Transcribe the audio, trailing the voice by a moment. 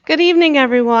Good evening,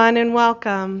 everyone, and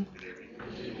welcome.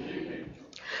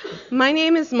 My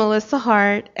name is Melissa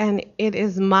Hart, and it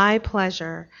is my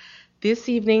pleasure this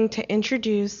evening to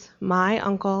introduce my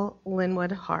uncle,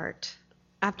 Linwood Hart.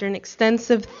 After an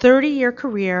extensive 30-year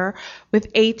career with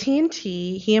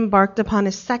AT&T, he embarked upon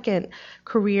a second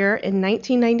career in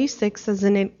 1996 as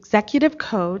an executive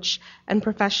coach and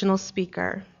professional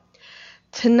speaker.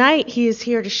 Tonight, he is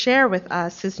here to share with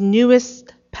us his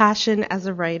newest passion as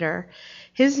a writer.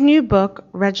 His new book,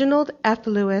 Reginald F.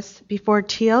 Lewis Before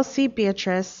TLC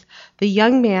Beatrice, The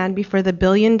Young Man Before the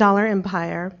Billion-Dollar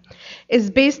Empire,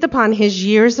 is based upon his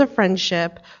years of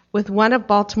friendship with one of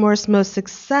Baltimore's most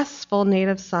successful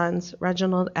native sons,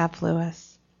 Reginald F.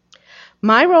 Lewis.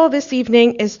 My role this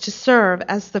evening is to serve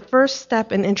as the first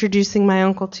step in introducing my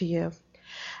uncle to you.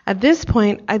 At this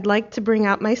point, I'd like to bring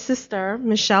out my sister,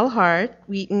 Michelle Hart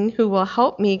Wheaton, who will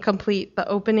help me complete the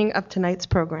opening of tonight's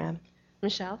program.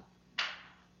 Michelle?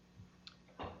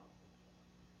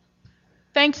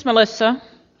 Thanks, Melissa.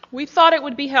 We thought it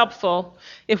would be helpful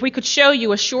if we could show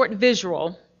you a short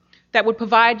visual that would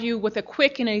provide you with a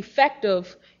quick and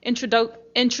effective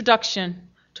introduction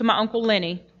to my Uncle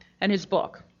Lenny and his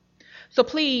book. So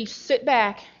please sit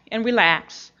back and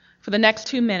relax for the next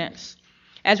 2 minutes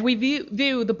as we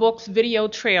view the book's video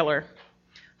trailer.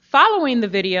 Following the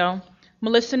video,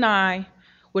 Melissa and I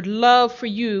would love for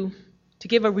you to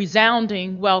give a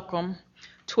resounding welcome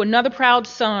to another proud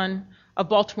son of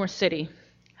Baltimore City,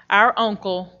 our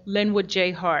uncle, Linwood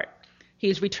J. Hart. He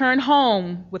has returned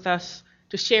home with us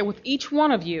to share with each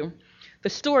one of you the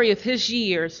story of his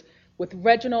years with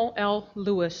Reginald F.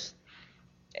 Lewis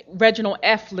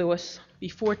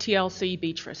before TLC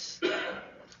Beatrice.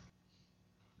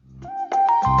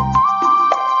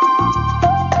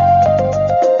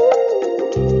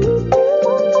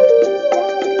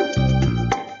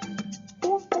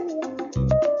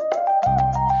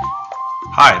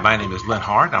 Hi, my name is Len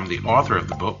Hart. I'm the author of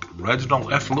the book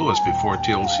Reginald F. Lewis Before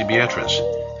TLC Beatrice,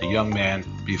 The Young Man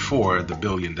Before the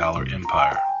Billion-Dollar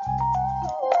Empire.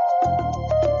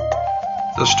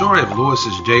 The story of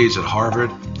Lewis's days at Harvard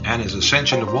and his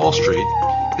ascension to Wall Street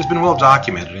has been well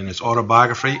documented in his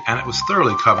autobiography, and it was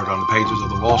thoroughly covered on the pages of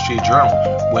the Wall Street Journal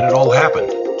when it all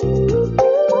happened.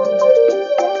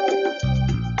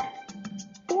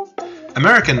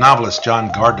 American novelist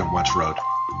John Gardner once wrote,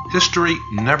 "History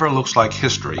never looks like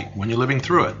history when you're living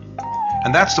through it."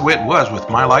 And that's the way it was with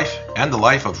my life and the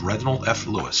life of Reginald F.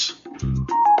 Lewis.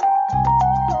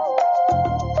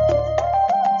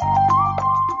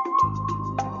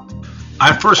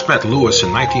 I first met Lewis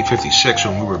in 1956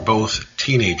 when we were both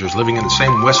teenagers living in the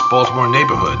same West Baltimore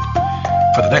neighborhood.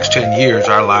 For the next 10 years,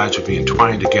 our lives would be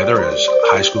entwined together as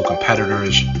high school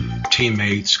competitors,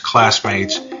 teammates,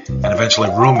 classmates, and eventually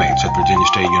roommates at Virginia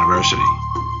State University.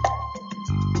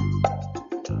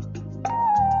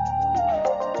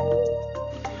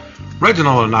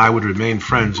 Reginald and I would remain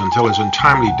friends until his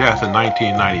untimely death in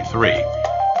 1993.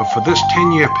 But for this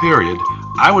 10-year period,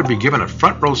 I would be given a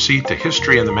front row seat to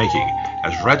history in the making,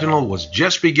 as Reginald was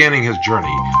just beginning his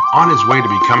journey on his way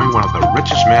to becoming one of the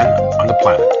richest men on the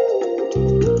planet.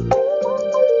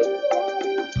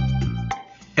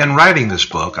 In writing this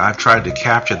book, I've tried to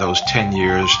capture those 10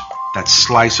 years, that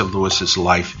slice of Lewis's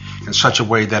life, in such a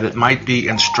way that it might be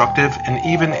instructive and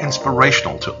even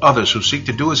inspirational to others who seek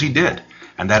to do as he did,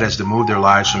 and that is to move their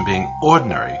lives from being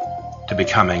ordinary to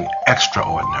becoming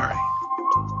extraordinary.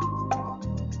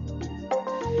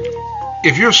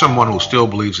 If you're someone who still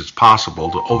believes it's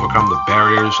possible to overcome the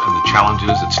barriers and the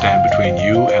challenges that stand between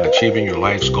you and achieving your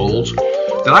life's goals,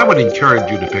 then I would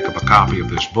encourage you to pick up a copy of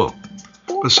this book.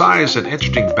 Besides an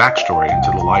interesting backstory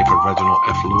into the life of Reginald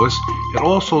F. Lewis, it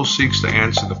also seeks to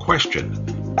answer the question,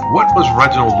 what was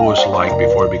Reginald Lewis like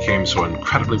before he became so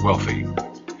incredibly wealthy?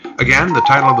 Again, the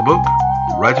title of the book,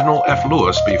 Reginald F.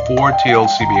 Lewis Before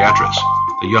TLC Beatrice,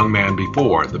 The Young Man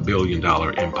Before the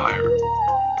Billion-Dollar Empire.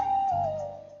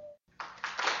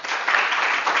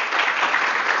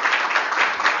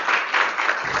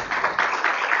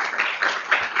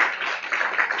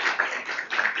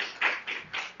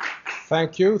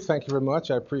 Thank you. Thank you very much.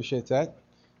 I appreciate that.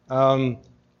 I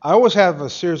always have a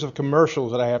series of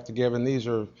commercials that I have to give, and these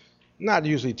are not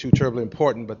usually too terribly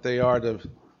important, but they are to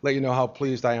let you know how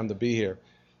pleased I am to be here.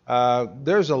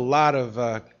 There's a lot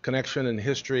of connection and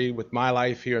history with my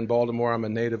life here in Baltimore. I'm a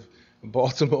native of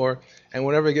Baltimore, and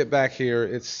whenever I get back here,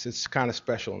 it's kind of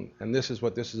special, and this is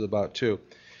what this is about too.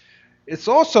 It's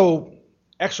also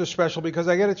extra special because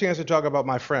I get a chance to talk about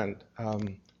my friend,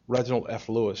 Reginald F.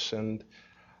 Lewis, and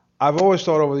I've always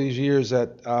thought over these years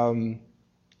that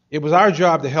it was our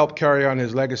job to help carry on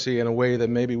his legacy in a way that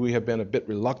maybe we have been a bit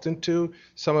reluctant to.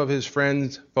 Some of his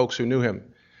friends, folks who knew him.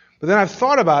 But then I've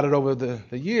thought about it over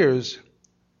the years.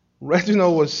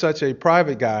 Reginald was such a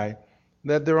private guy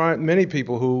that there aren't many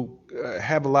people who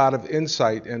have a lot of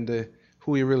insight into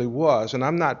who he really was. And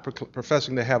I'm not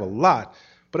professing to have a lot,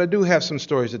 but I do have some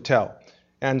stories to tell.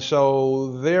 And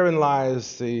so therein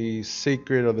lies the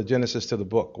secret or the genesis to the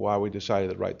book, why we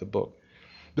decided to write the book.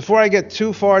 Before I get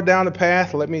too far down the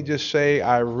path, let me just say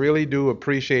I really do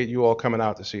appreciate you all coming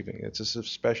out this evening. It's a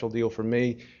special deal for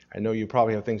me. I know you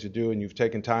probably have things to do and you've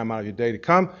taken time out of your day to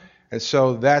come, and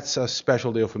so that's a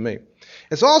special deal for me.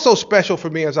 It's also special for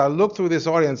me as I look through this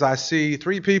audience, I see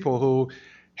three people who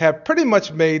have pretty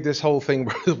much made this whole thing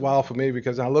worthwhile for me,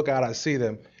 because when I look out, I see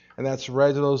them, and that's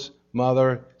Reginald's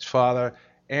mother, his father,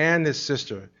 and his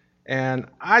sister. And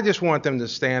I just want them to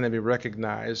stand and be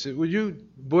recognized. Would you,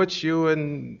 Butch, you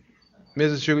and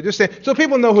Mrs. Sugar, just stand so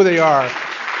people know who they are.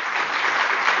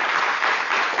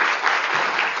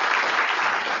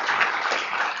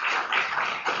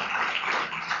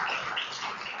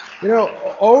 You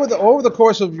know, over the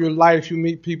course of your life, you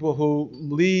meet people who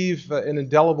leave an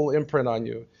indelible imprint on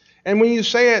you. And when you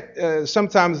say it,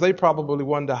 sometimes they probably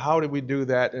wonder, how did we do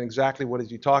that, and exactly what is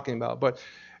he talking about? But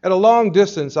at a long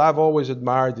distance, I've always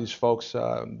admired these folks.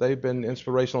 They've been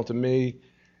inspirational to me.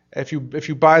 If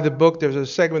you buy the book, there's a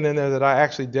segment in there that I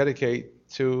actually dedicate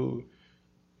to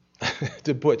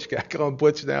Butch. I call him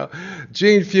Butch now.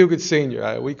 Gene Fugit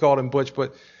Sr. We called him Butch,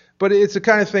 but it's the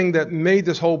kind of thing that made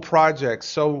this whole project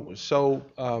so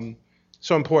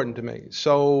important to me.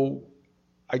 So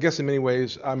I guess in many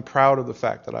ways, I'm proud of the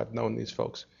fact that I've known these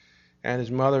folks. And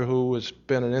his mother, who has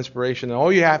been an inspiration. And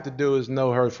all you have to do is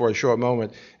know her for a short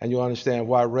moment, and you'll understand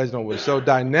why Reginald was so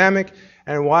dynamic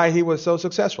and why he was so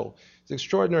successful. It's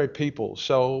extraordinary people.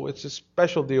 So it's a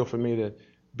special deal for me to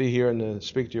be here and to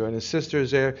speak to you. And his sister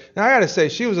is there. Now I got to say,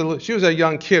 she was a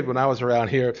young kid when I was around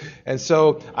here, and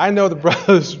so I know the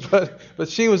brothers, but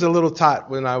she was a little tot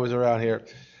when I was around here.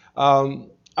 I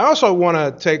also want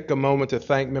to take a moment to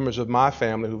thank members of my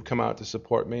family who've come out to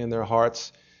support me in their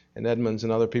hearts, and Edmonds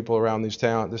and other people around this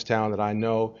town that I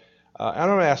know. I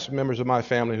want to ask members of my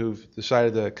family who've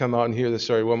decided to come out and hear this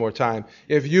story one more time,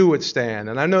 if you would stand.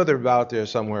 And I know they're out there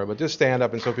somewhere, but just stand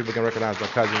up and so people can recognize my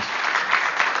cousins.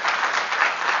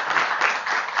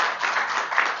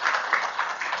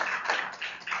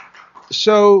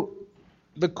 So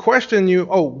the question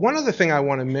one other thing I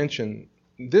want to mention,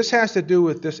 this has to do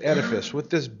with this edifice, with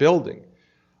this building.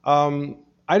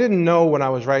 I didn't know when I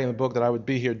was writing the book that I would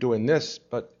be here doing this,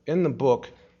 but in the book,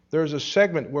 there's a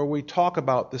segment where we talk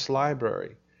about this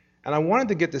library. And I wanted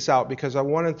to get this out because I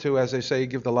wanted to, as they say,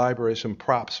 give the library some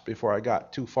props before I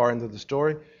got too far into the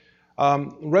story.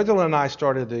 Reginald and I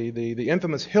started the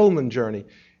infamous Hillman journey,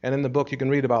 and in the book you can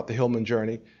read about the Hillman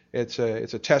journey. It's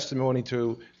a testimony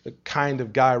to the kind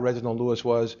of guy Reginald Lewis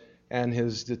was, and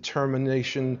his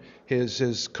determination, his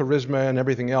charisma, and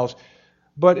everything else.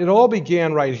 But it all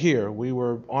began right here. We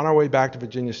were on our way back to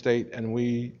Virginia State, and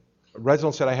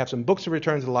Reginald said, I have some books to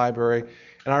return to the library.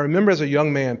 And I remember as a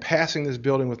young man passing this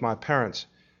building with my parents.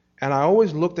 And I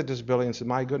always looked at this building and said,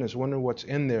 my goodness, wonder what's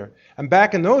in there. And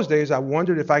back in those days, I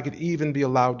wondered if I could even be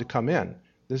allowed to come in.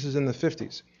 This is in the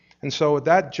 50s. And so at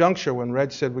that juncture, when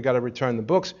Reg said we got to return the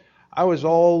books, I was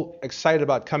all excited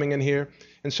about coming in here.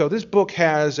 And so this book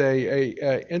has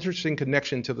a interesting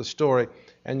connection to the story,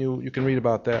 and you can read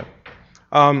about that.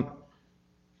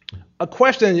 A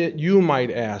question that you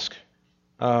might ask,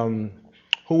 who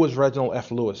was Reginald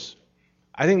F. Lewis?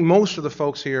 I think most of the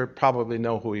folks here probably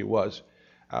know who he was.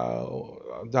 A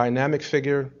dynamic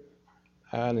figure,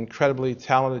 an incredibly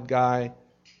talented guy,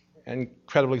 an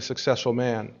incredibly successful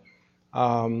man.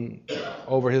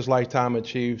 Over his lifetime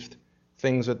achieved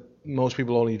things that most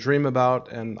people only dream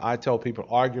about, and I tell people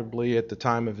arguably at the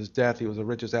time of his death he was the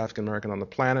richest African American on the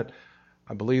planet.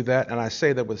 I believe that, and I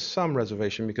say that with some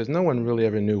reservation because no one really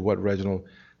ever knew what Reginald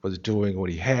was doing,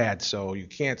 what he had, so you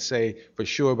can't say for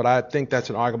sure, but I think that's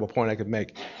an arguable point I could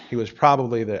make. He was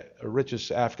probably the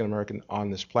richest African American on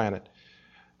this planet.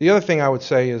 The other thing I would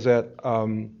say is that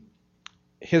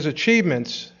his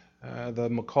achievements, the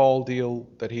McCall deal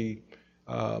that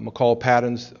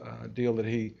McCall-Patterns deal that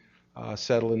he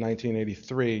settled in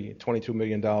 1983, $22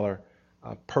 million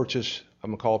purchase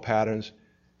of McCall-Patterns,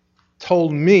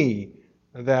 told me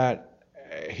that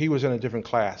he was in a different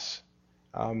class.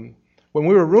 When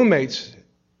we were roommates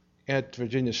at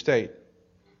Virginia State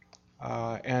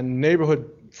and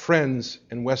neighborhood friends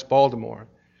in West Baltimore,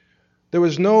 there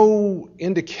was no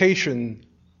indication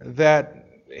that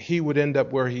he would end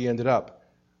up where he ended up.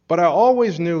 But I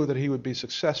always knew that he would be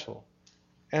successful.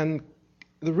 And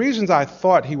the reasons I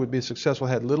thought he would be successful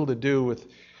had little to do with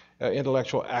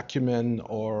intellectual acumen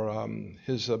or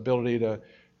his ability to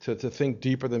to think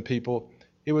deeper than people.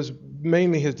 It was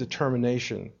mainly his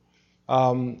determination.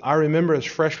 I remember as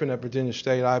freshman at Virginia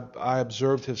State, I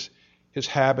observed his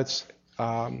habits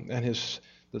and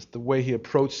the way he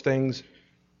approached things,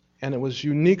 and it was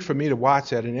unique for me to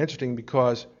watch that and interesting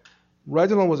because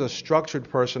Reginald was a structured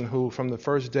person who, from the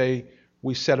first day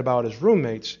we set about as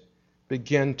roommates,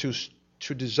 began to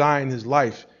design his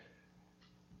life.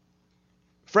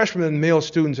 Freshmen male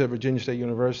students at Virginia State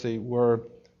University were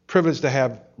privileged to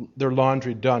have their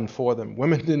laundry done for them.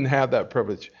 Women didn't have that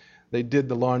privilege. They did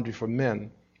the laundry for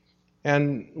men.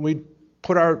 And we'd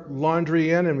put our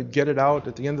laundry in and we'd get it out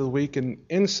at the end of the week, and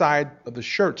inside of the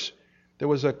shirts there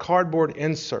was a cardboard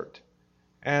insert,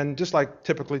 and just like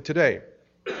typically today.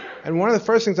 And one of the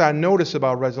first things I noticed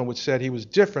about Reginald, which said he was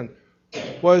different,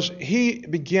 was he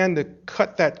began to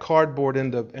cut that cardboard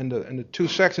into two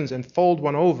sections and fold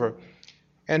one over,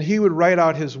 and he would write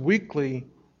out his weekly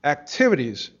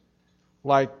activities,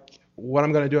 like what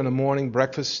I'm going to do in the morning,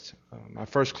 breakfast, my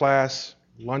first class,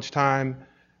 lunchtime,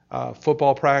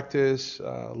 football practice,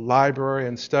 library,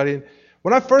 and studying.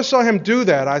 When I first saw him do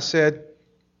that, I said,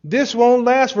 this won't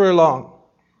last very long.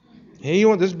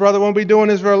 This brother won't be doing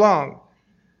this very long.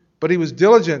 But he was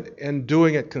diligent in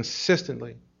doing it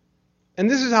consistently. And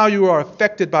this is how you are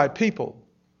affected by people.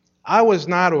 I was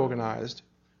not organized,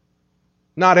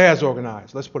 not as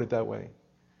organized, let's put it that way.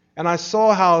 And I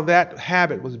saw how that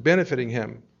habit was benefiting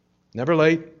him. Never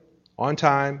late, on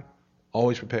time,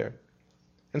 always prepared.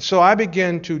 And so I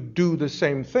began to do the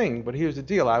same thing, but here's the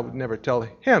deal, I would never tell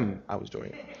him I was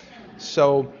doing it.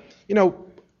 So,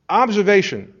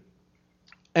 observation.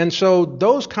 And so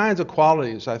those kinds of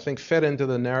qualities, I think, fed into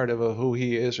the narrative of who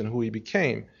he is and who he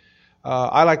became.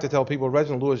 I like to tell people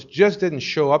Reginald Lewis just didn't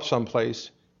show up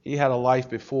someplace. He had a life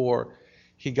before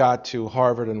he got to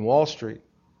Harvard and Wall Street.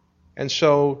 And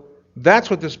so that's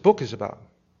what this book is about.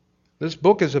 This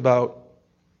book is about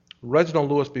Reginald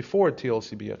Lewis before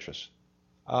T.L.C. Beatrice.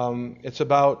 It's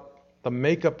about the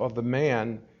makeup of the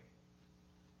man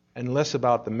and less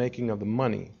about the making of the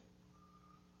money.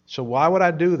 So why would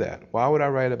I do that? Why would I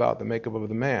write about the makeup of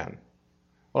the man?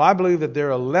 Well, I believe that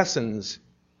there are lessons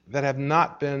that have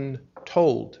not been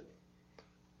told.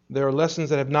 There are lessons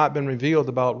that have not been revealed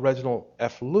about Reginald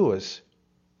F. Lewis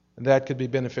that could be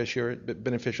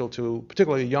beneficial to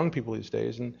particularly young people these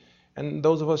days and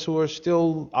those of us who are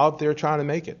still out there trying to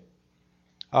make it.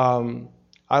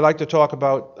 I like to talk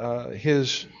about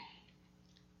his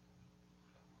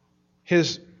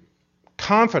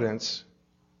confidence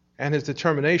and his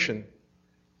determination,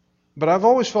 but I've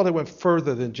always felt it went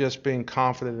further than just being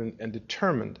confident and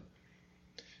determined.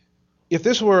 If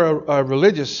this were a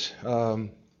religious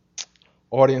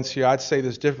audience here, I'd say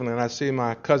this differently, and I see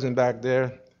my cousin back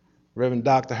there, Reverend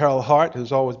Dr. Harold Hart,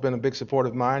 who's always been a big supporter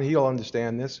of mine. He'll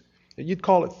understand this. You'd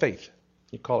call it faith.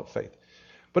 You'd call it faith.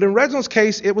 But in Reginald's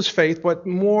case, it was faith, but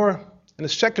more in a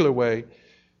secular way.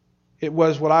 It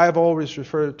was what I have always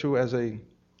referred to as a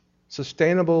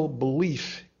sustainable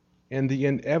belief in the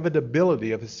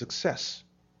inevitability of his success.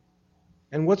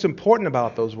 And what's important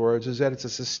about those words is that it's a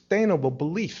sustainable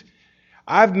belief.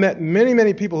 I've met many,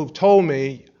 many people who've told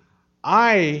me,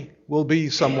 I will be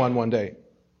someone one day.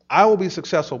 I will be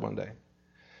successful one day.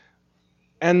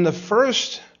 And the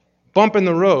first bump in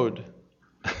the road,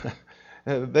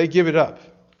 they give it up.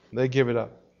 They give it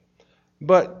up.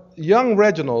 But young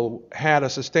Reginald had a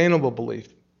sustainable belief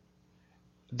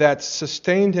that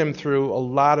sustained him through a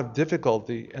lot of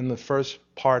difficulty in the first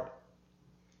part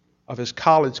of his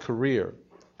college career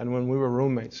and when we were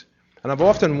roommates. And I've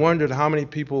often wondered how many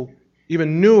people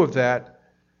even knew of that,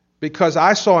 because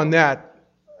I saw in that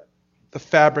the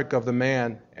fabric of the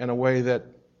man in a way that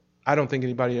I don't think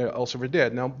anybody else ever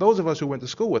did. Now, those of us who went to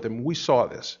school with him, we saw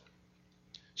this.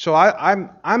 So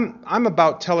I'm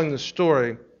about telling the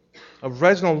story of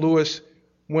Reginald Lewis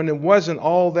when it wasn't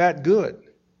all that good.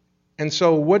 And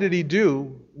so what did he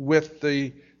do with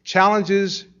the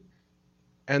challenges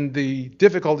and the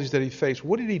difficulties that he faced?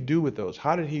 What did he do with those?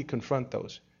 How did he confront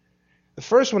those? The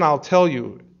first one I'll tell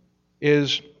you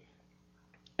is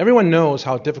everyone knows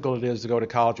how difficult it is to go to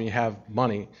college when you have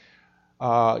money.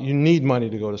 You need money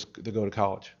to go to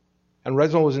college. And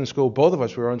Reginald was in school. Both of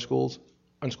us were in school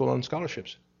on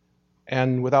scholarships.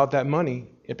 And without that money,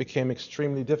 it became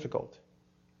extremely difficult.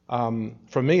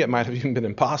 For me, it might have even been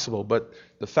impossible, but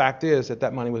the fact is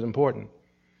that money was important.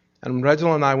 And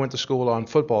Reginald and I went to school on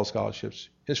football scholarships.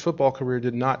 His football career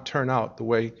did not turn out the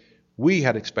way we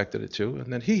had expected it to,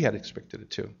 and that he had expected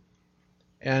it to.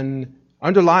 And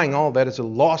underlying all that is a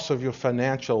loss of your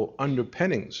financial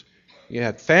underpinnings. You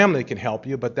had family can help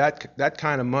you, but that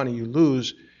kind of money you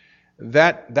lose,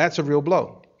 that's a real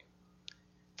blow.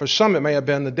 For some, it may have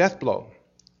been the death blow.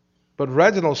 But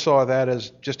Reginald saw that as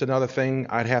just another thing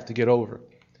I'd have to get over.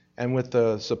 And with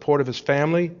the support of his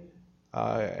family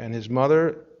and his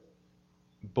mother,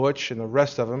 Butch, and the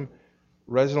rest of them,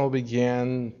 Reginald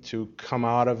began to come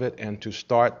out of it and to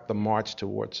start the march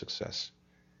towards success.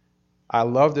 I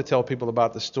love to tell people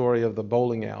about the story of the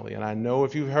bowling alley, and I know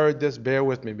if you've heard this, bear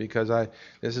with me, because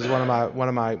this is one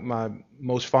of my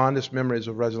most fondest memories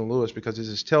of Reginald Lewis, because it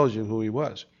just tells you who he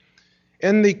was.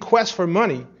 In the quest for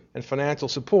money and financial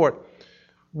support,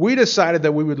 we decided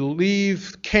that we would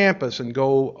leave campus and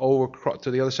go over to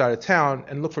the other side of town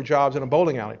and look for jobs in a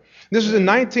bowling alley. This was in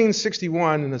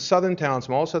 1961 in the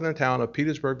small southern town of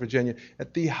Petersburg, Virginia,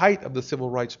 at the height of the civil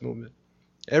rights movement.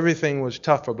 Everything was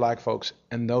tough for black folks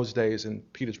in those days in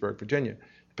Petersburg, Virginia,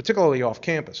 particularly off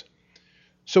campus.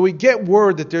 So we get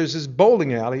word that there's this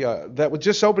bowling alley that was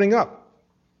just opening up,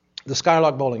 the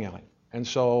Skylark Bowling Alley. And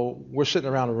so we're sitting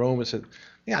around the room and said,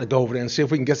 we got to go over there and see if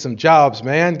we can get some jobs,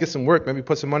 man, get some work, maybe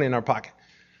put some money in our pocket.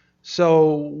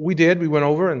 So we did. We went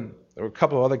over, and there were a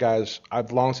couple of other guys.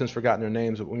 I've long since forgotten their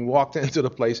names. But when we walked into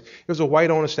the place, it was a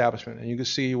white-owned establishment, and you could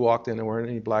see you walked in, there weren't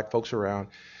any black folks around.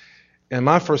 And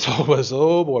my first thought was,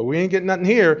 oh, boy, we ain't getting nothing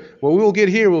here. What we will get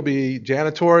here will be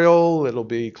janitorial, it'll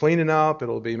be cleaning up,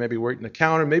 it'll be maybe working the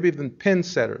counter, maybe even pin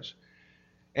setters.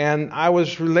 And I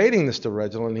was relating this to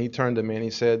Reginald, and he turned to me and he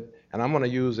said, and I'm going to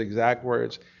use exact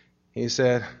words, he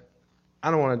said,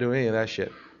 I don't want to do any of that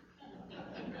shit.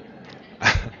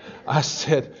 I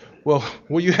said, well,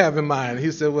 what do you have in mind?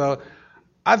 He said, well,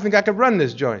 I think I could run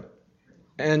this joint.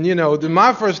 And,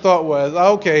 my first thought was,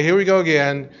 okay, here we go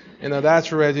again.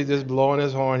 That's Reggie just blowing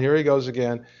his horn. Here he goes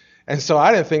again. And so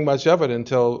I didn't think much of it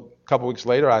until a couple weeks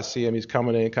later I see him. He's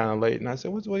coming in kind of late. And I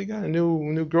said, what you got, a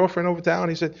new girlfriend over town?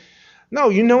 He said, no,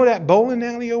 you know that bowling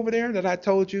alley over there that I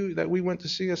told you that we went to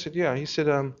see? I said, yeah. He said,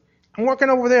 I'm working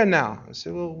over there now. I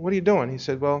said, well, what are you doing? He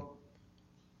said, well,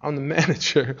 I'm the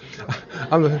manager.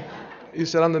 He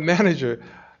said, I'm the manager.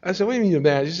 I said, what do you mean you're the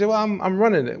manager? He said, well, I'm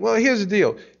running it. Well, here's the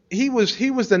deal. He was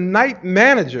the night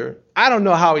manager. I don't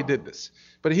know how he did this,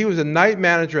 but he was a night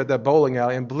manager at that bowling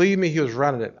alley, and believe me, he was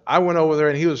running it. I went over there,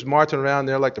 and he was marching around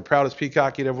there like the proudest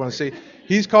peacock you'd ever want to see.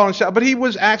 He's calling shots, but he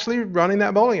was actually running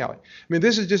that bowling alley. I mean,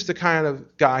 this is just the kind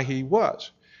of guy he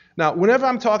was. Now, whenever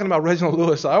I'm talking about Reginald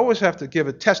Lewis, I always have to give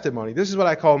a testimony. This is what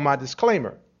I call my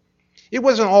disclaimer. It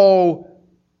wasn't all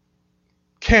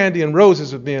candy and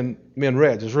roses with me and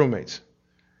Reg as roommates.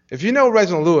 If you know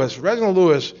Reginald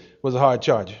Lewis was a hard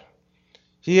charger.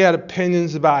 He had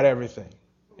opinions about everything,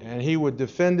 and he would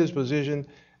defend his position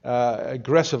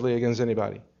aggressively against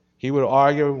anybody. He would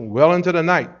argue well into the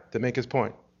night to make his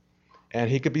point, and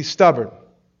he could be stubborn.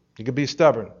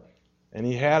 And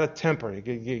he had a temper. He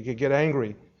could get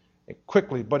angry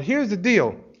quickly. But here's the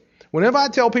deal. Whenever I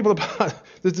tell people about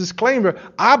this disclaimer,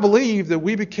 I believe that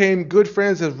we became good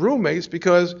friends as roommates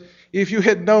because if you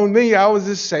had known me, I was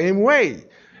the same way.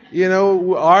 We'd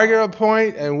argue a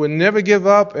point and would never give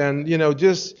up, and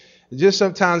just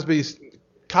sometimes be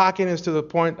cockiness to the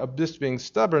point of just being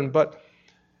stubborn. But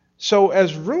so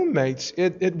as roommates,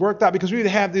 it worked out because we'd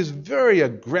have these very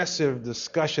aggressive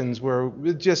discussions where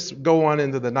we'd just go on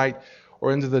into the night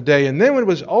or into the day. And then when it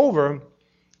was over,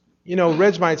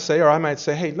 Reg might say, or I might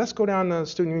say, hey, let's go down to the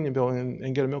Student Union building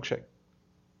and get a milkshake.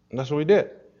 And that's what we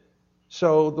did.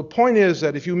 So the point is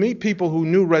that if you meet people who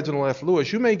knew Reginald F.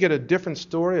 Lewis, you may get a different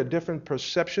story, a different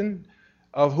perception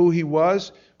of who he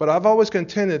was. But I've always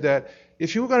contended that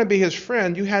if you were going to be his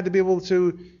friend, you had to be able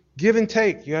to give and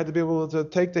take. You had to be able to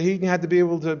take the heat, and you had to be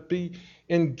able to be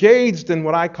engaged in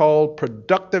what I call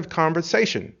productive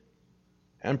conversation.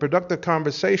 And productive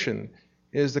conversation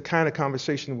is the kind of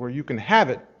conversation where you can have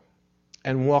it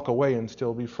and walk away and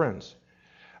still be friends.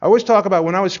 I always talk about,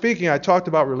 when I was speaking, I talked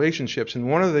about relationships, and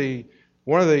one of the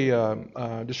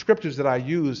descriptors that I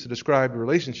use to describe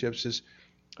relationships is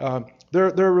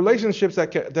there are relationships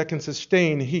that can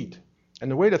sustain heat. And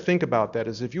the way to think about that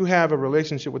is if you have a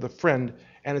relationship with a friend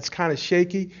and it's kind of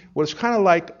shaky, well, it's kind of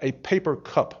like a paper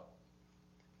cup.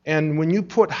 And when you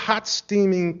put hot,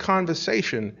 steaming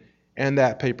conversation in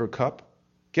that paper cup,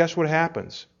 guess what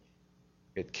happens?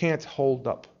 It can't hold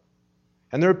up.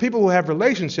 And there are people who have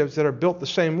relationships that are built the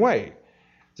same way.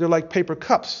 They're like paper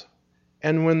cups.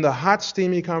 And when the hot,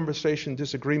 steamy conversation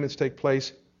disagreements take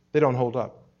place, they don't hold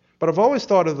up. But I've always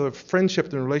thought of the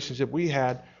friendship and relationship we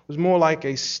had was more like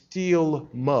a steel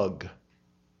mug.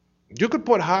 You could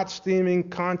put hot, steaming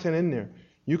content in there.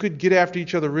 You could get after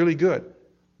each other really good.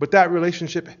 But that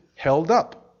relationship held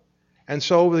up. And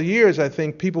so over the years, I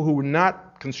think people who were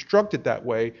not constructed that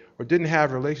way or didn't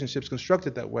have relationships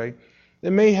constructed that way,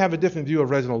 they may have a different view of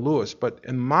Reginald Lewis. But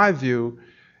in my view,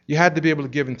 you had to be able to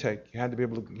give and take. You had to be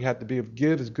able to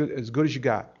give as good as you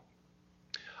got.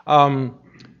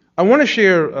 I want to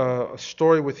share a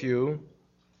story with you,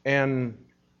 and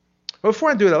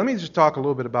before I do that, let me just talk a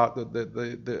little bit about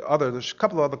there's a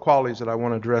couple of other qualities that I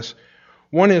want to address.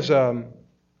 One is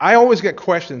I always get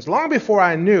questions, long before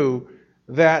I knew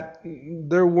that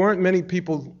there weren't many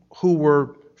people who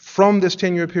were from this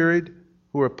 10-year period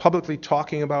who were publicly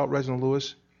talking about Reginald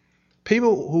Lewis.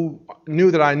 People who knew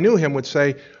that I knew him would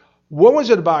say, what was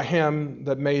it about him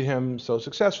that made him so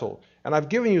successful? And I've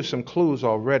given you some clues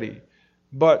already.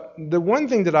 But the one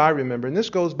thing that I remember, and this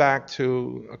goes back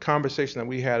to a conversation that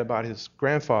we had about his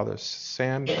grandfather,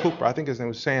 Sam Cooper. I think his name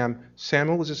was Sam.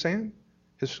 Samuel, was it Sam?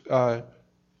 I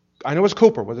know it was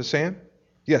Cooper. Was it Sam?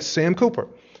 Yes, Sam Cooper.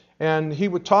 And he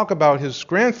would talk about his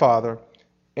grandfather,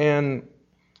 and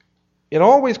it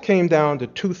always came down to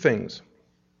two things.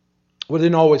 Well, it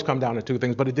didn't always come down to two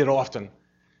things, but it did often.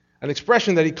 An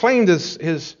expression that he claimed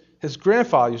his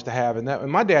grandfather used to have,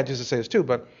 and my dad used to say this too,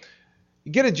 but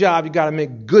you get a job, you got to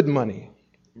make good money.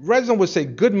 Reginald would say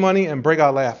good money and break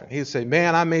out laughing. He'd say,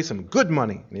 man, I made some good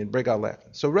money, and he'd break out laughing.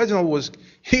 So Reginald was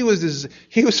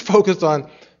focused on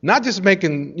not just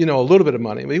making, a little bit of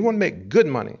money, but he wanted to make good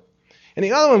money. And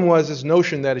the other one was this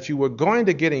notion that if you were going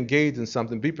to get engaged in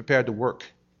something, be prepared to work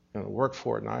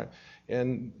for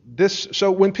it.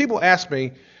 So when people ask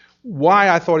me why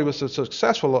I thought he was so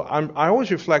successful, I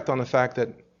always reflect on the fact that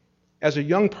as a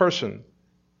young person,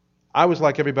 I was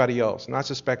like everybody else, and I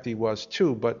suspect he was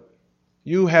too, but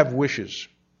you have wishes.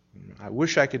 I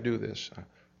wish I could do this. I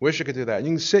wish I could do that.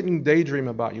 You can sit and daydream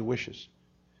about your wishes.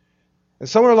 And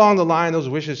somewhere along the line, those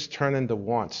wishes turn into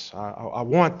wants. I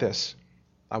want this.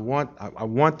 I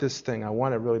want this thing. I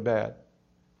want it really bad.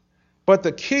 But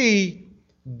the key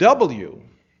W,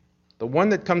 the one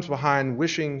that comes behind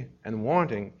wishing and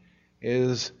wanting,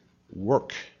 is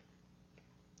work.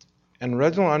 And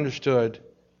Reginald understood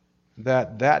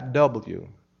that W,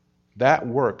 that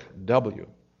work W,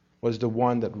 was the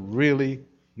one that really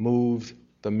moved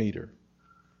the meter.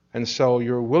 And so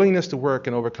your willingness to work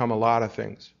can overcome a lot of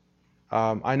things.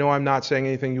 I know I'm not saying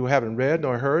anything you haven't read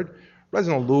nor heard.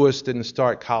 Reginald Lewis didn't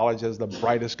start college as the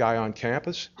brightest guy on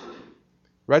campus.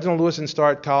 Reginald Lewis didn't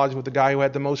start college with the guy who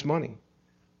had the most money.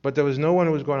 But there was no one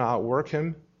who was going to outwork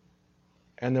him,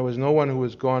 and there was no one who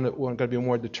was going to be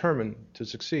more determined to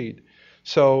succeed.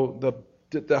 So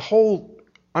the whole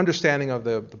understanding of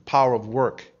the power of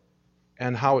work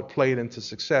and how it played into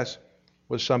success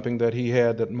was something that he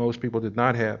had that most people did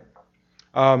not have.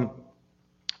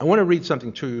 I want to read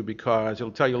something to you because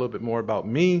it'll tell you a little bit more about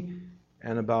me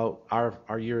and about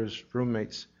our year's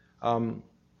roommates.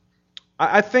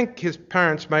 I think his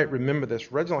parents might remember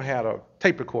this. Reginald had a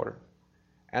tape recorder,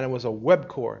 and it was a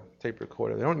Webcor tape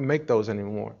recorder. They don't make those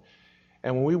anymore.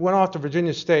 And when we went off to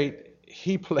Virginia State,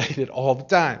 he played it all the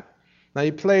time. Now,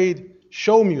 he played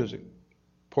show music,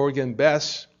 Porgy and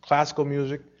Bess, classical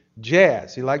music,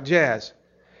 jazz. He liked jazz.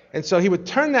 And so he would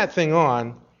turn that thing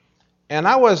on, and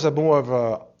I was more of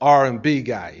a R&B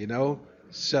guy,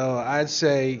 So I'd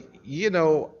say,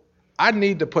 I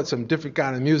need to put some different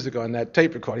kind of music on that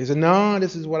tape recorder. He said, no,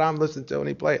 this is what I'm listening to, and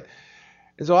he played it.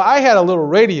 And so I had a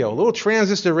little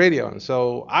transistor radio, and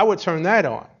so I would turn that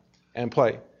on and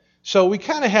play. So we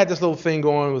kind of had this little thing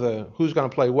going with who's going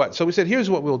to play what. So we said, here's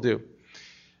what we'll do.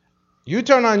 You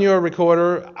turn on your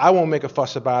recorder, I won't make a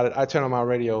fuss about it. I turn on my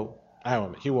radio,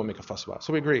 he won't make a fuss about it.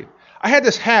 So we agreed. I had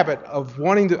this habit of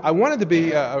I wanted to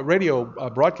be a radio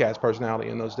broadcast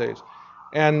personality in those days.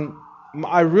 And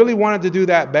I really wanted to do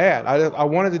that bad. I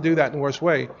wanted to do that in the worst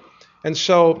way. And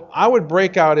so I would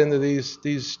break out into these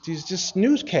just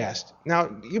newscasts.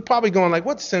 Now, you're probably going like,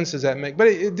 what sense does that make? But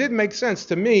it did make sense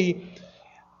to me.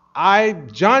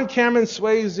 John Cameron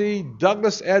Swayze,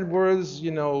 Douglas Edwards,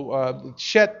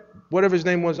 Chet, whatever his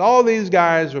name was, all these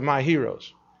guys were my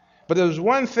heroes. But there was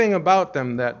one thing about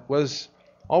them that was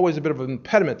always a bit of an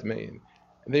impediment to me.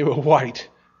 They were white,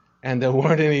 and there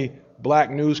weren't any black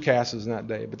newscasters in that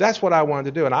day. But that's what I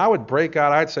wanted to do. And I would break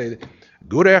out, I'd say,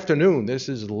 good afternoon, this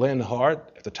is Len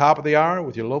Hart at the top of the hour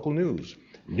with your local news.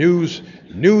 News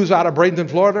out of Bradenton,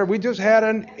 Florida. We just had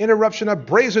an interruption of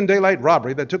brazen daylight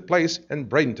robbery that took place in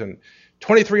Bradenton.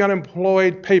 23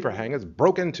 unemployed paper hangers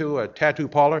broke into a tattoo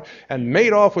parlor and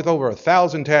made off with over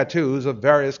 1,000 tattoos of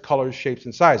various colors, shapes,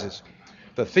 and sizes.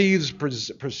 The thieves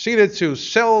proceeded to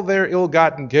sell their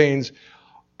ill-gotten gains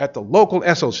at the local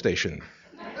Esso station.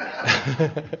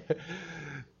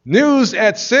 News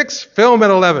at 6, film at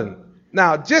 11.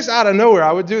 Now, just out of nowhere,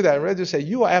 I would do that. And I'd just say,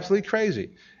 you are absolutely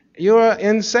crazy. You're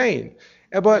insane.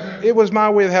 But it was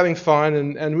my way of having fun,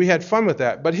 and we had fun with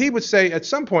that. But he would say, at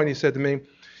some point, he said to me,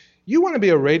 you want to be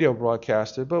a radio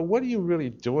broadcaster, but what are you really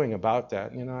doing about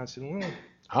that? I said, well,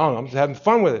 I don't know, I'm just having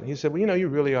fun with it. He said, well, you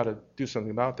really ought to do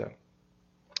something about that.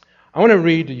 I want to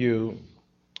read to you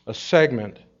a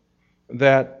segment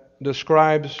that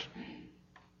describes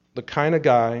the kind of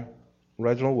guy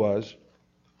Reginald was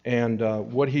and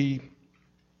what he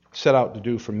set out to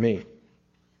do for me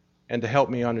and to help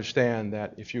me understand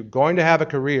that if you're going to have a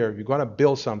career, if you're going to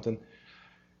build something,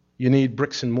 you need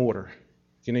bricks and mortar.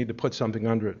 You need to put something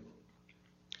under it.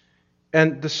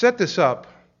 And to set this up,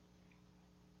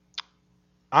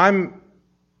 I'm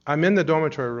in the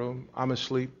dormitory room. I'm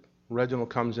asleep. Reginald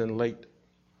comes in late.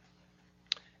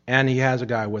 And he has a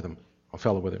guy with him, a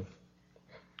fellow with him.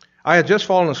 I had just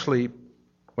fallen asleep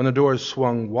when the doors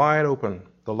swung wide open.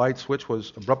 The light switch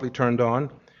was abruptly turned on,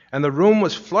 and the room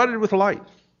was flooded with light.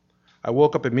 I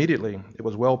woke up immediately. It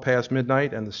was well past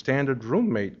midnight, and the standard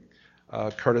roommate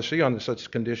courtesy under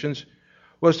such conditions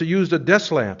was to use the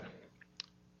desk lamp.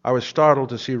 I was startled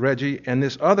to see Reggie and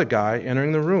this other guy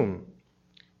entering the room.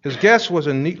 His guest was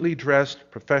a neatly dressed,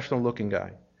 professional-looking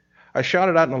guy. I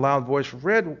shouted out in a loud voice,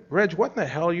 Reg, what in the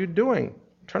hell are you doing?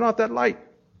 Turn off that light.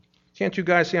 Can't you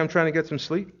guys see I'm trying to get some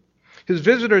sleep? His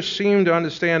visitors seemed to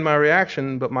understand my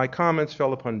reaction, but my comments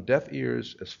fell upon deaf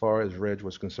ears as far as Reg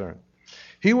was concerned.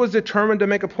 He was determined to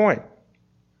make a point.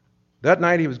 That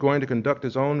night he was going to conduct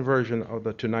his own version of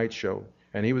the Tonight Show,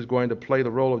 and he was going to play the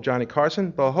role of Johnny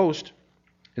Carson, the host.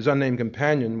 His unnamed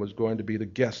companion was going to be the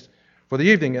guest for the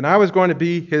evening, and I was going to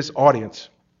be his audience.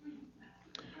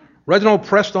 Reginald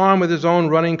pressed on with his own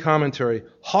running commentary.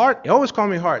 Hart, he always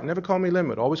called me Hart, never called me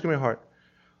Linwood, always called me Hart.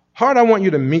 Hart, I want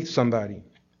you to meet somebody.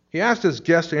 He asked his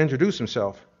guest to introduce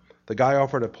himself. The guy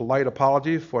offered a polite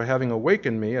apology for having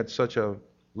awakened me at such a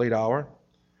late hour.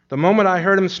 The moment I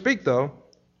heard him speak, though,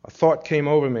 a thought came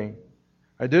over me.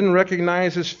 I didn't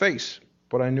recognize his face,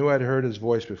 but I knew I'd heard his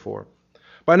voice before.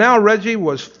 By now, Reggie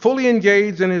was fully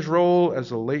engaged in his role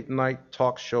as a late-night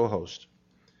talk show host.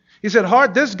 He said,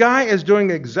 Hart, this guy is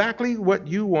doing exactly what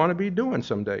you want to be doing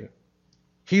someday.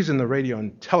 He's in the radio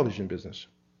and television business.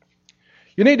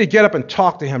 You need to get up and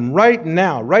talk to him right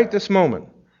now, right this moment.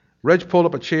 Reg pulled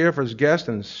up a chair for his guest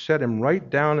and set him right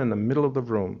down in the middle of the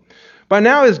room. By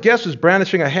now, his guest was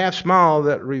brandishing a half smile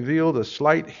that revealed a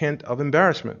slight hint of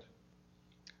embarrassment.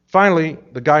 Finally,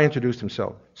 the guy introduced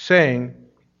himself, saying,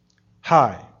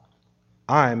 Hi,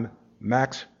 I'm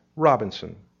Max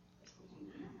Robinson,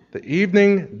 the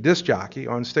evening disc jockey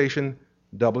on station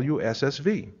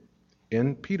WSSV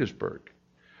in Petersburg.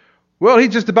 Well, he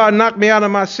just about knocked me out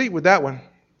of my seat with that one.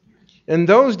 In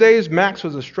those days, Max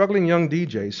was a struggling young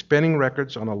DJ spinning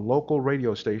records on a local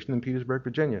radio station in Petersburg,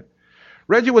 Virginia.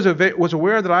 Reggie was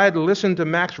aware that I had listened to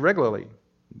Max regularly.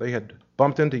 They had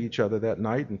bumped into each other that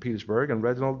night in Petersburg, and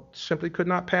Reginald simply could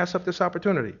not pass up this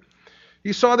opportunity.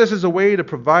 He saw this as a way to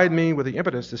provide me with the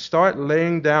impetus to start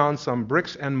laying down some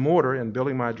bricks and mortar in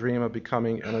building my dream of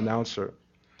becoming an announcer.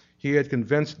 He had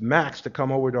convinced Max to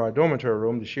come over to our dormitory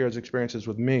room to share his experiences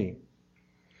with me.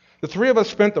 The three of us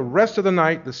spent the rest of the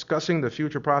night discussing the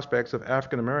future prospects of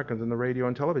African Americans in the radio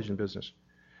and television business.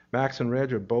 Max and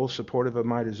Reg are both supportive of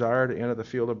my desire to enter the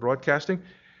field of broadcasting.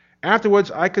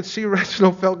 Afterwards, I could see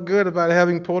Reginald felt good about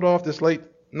having pulled off this late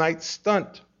night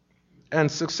stunt,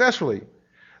 and successfully.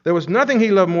 There was nothing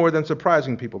he loved more than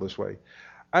surprising people this way.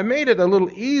 I made it a little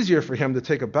easier for him to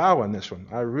take a bow on this one.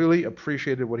 I really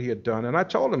appreciated what he had done, and I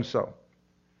told him so.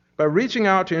 By reaching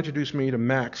out to introduce me to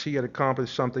Max, he had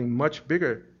accomplished something much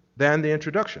bigger than the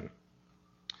introduction.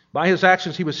 By his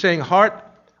actions, he was saying, Hart,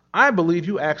 I believe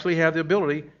you actually have the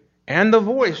ability and the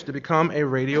voice to become a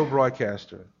radio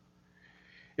broadcaster.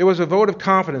 It was a vote of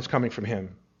confidence coming from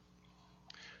him.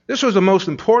 This was the most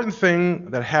important thing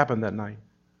that happened that night.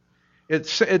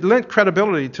 It lent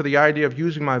credibility to the idea of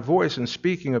using my voice and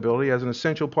speaking ability as an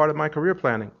essential part of my career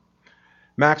planning.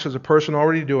 Max was a person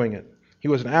already doing it. He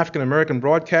was an African-American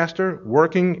broadcaster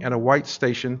working at a white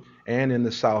station and in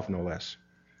the South, no less.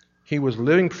 He was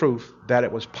living proof that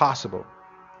it was possible.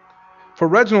 For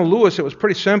Reginald Lewis, it was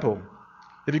pretty simple.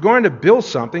 If you're going to build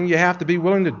something, you have to be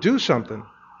willing to do something.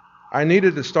 I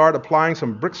needed to start applying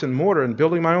some bricks and mortar and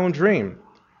building my own dream.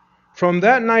 From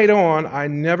that night on, I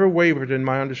never wavered in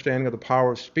my understanding of the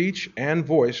power of speech and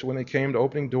voice when it came to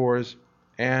opening doors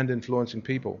and influencing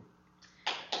people.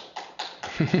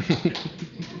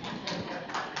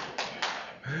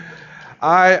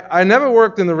 I never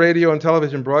worked in the radio and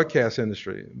television broadcast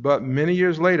industry, but many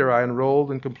years later I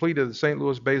enrolled and completed the St.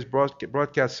 Louis-based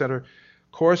Broadcast Center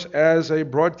course as a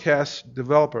broadcast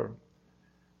developer.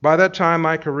 By that time,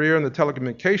 my career in the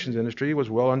telecommunications industry was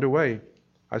well underway.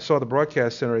 I saw the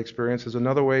Broadcast Center experience as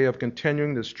another way of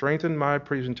continuing to strengthen my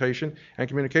presentation and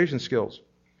communication skills.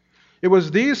 It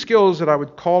was these skills that I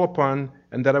would call upon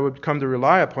and that I would come to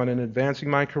rely upon in advancing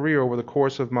my career over the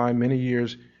course of my many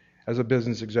years as a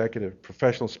business executive,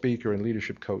 professional speaker, and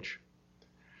leadership coach.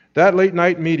 That late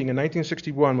night meeting in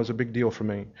 1961 was a big deal for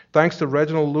me. Thanks to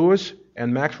Reginald Lewis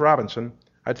and Max Robinson,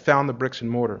 I'd found the bricks and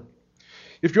mortar.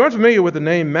 If you're unfamiliar with the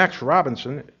name Max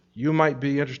Robinson, you might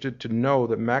be interested to know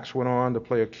that Max went on to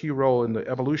play a key role in the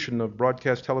evolution of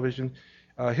broadcast television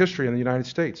history in the United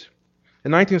States.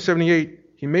 In 1978,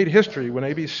 he made history when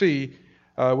an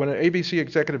ABC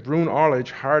executive, Roone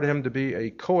Arledge, hired him to be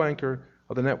a co-anchor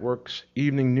of the network's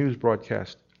evening news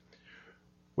broadcast.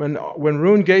 When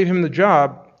Roone gave him the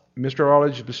job, Mr.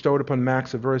 Arledge bestowed upon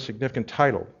Max a very significant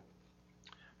title.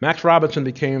 Max Robinson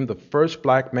became the first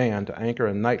black man to anchor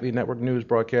a nightly network news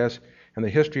broadcast in the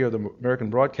history of the American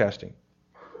broadcasting.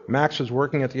 Max was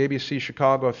working at the ABC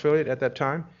Chicago affiliate at that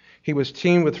time. He was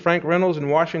teamed with Frank Reynolds in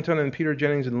Washington and Peter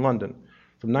Jennings in London.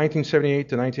 From 1978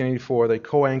 to 1984, they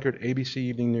co-anchored ABC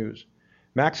Evening News.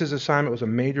 Max's assignment was a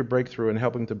major breakthrough in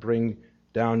helping to bring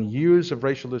down years of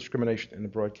racial discrimination in the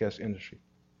broadcast industry.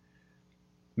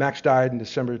 Max died on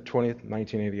December 20th,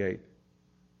 1988.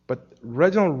 But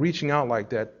Reginald reaching out like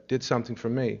that did something for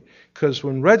me. Because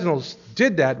when Reginald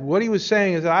did that, what he was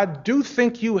saying is, I do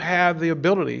think you have the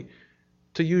ability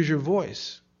to use your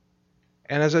voice.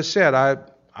 And as I said,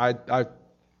 I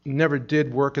never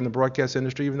did work in the broadcast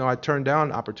industry, even though I turned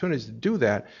down opportunities to do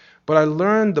that. But I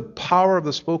learned the power of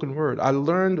the spoken word. I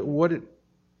learned what it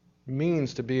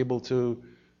means to be able to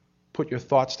put your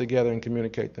thoughts together and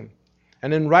communicate them.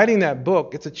 And in writing that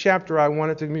book, it's a chapter I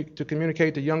wanted to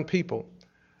communicate to young people.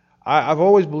 I've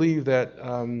always believed that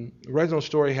Reginald's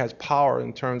story has power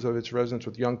in terms of its resonance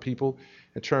with young people,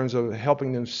 in terms of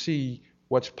helping them see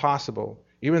what's possible.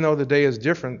 Even though the day is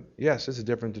different, yes, it's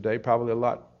different today, probably a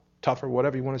lot tougher,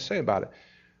 whatever you want to say about it.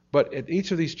 But at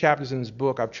each of these chapters in this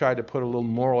book, I've tried to put a little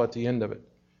moral at the end of it.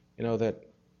 You know, that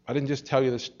I didn't just tell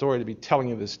you this story to be telling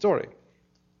you this story.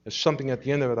 There's something at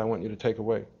the end of it I want you to take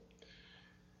away.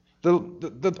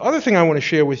 The other thing I want to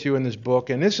share with you in this book,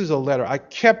 and this is a letter. I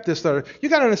kept this letter. You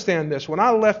got to understand this. When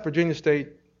I left Virginia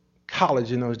State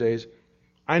College in those days,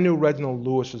 I knew Reginald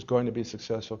Lewis was going to be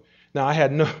successful. Now, I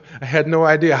had no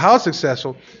idea how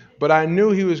successful, but I knew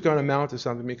he was going to amount to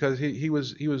something because he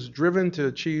was driven to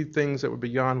achieve things that were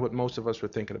beyond what most of us were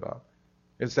thinking about.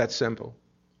 It's that simple.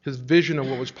 His vision of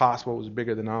what was possible was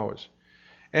bigger than ours.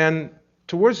 And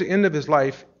towards the end of his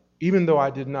life, even though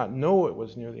I did not know it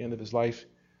was near the end of his life,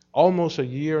 almost a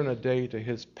year and a day to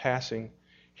his passing,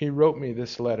 he wrote me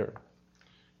this letter.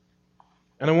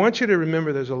 And I want you to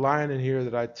remember there's a line in here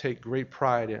that I take great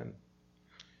pride in.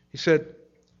 He said,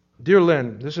 "Dear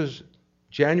Lynn, this is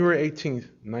January 18th,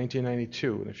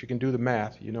 1992. And if you can do the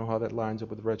math, you know how that lines up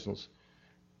with Reginald's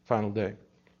final day.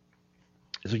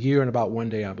 It's a year and about 1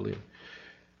 day, I believe.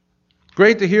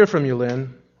 Great to hear from you,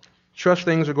 Lynn. Trust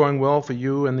things are going well for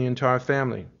you and the entire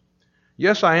family.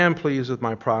 Yes, I am pleased with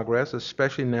my progress,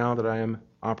 especially now that I am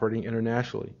operating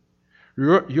internationally.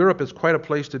 Europe is quite a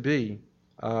place to be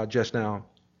just now.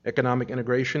 Economic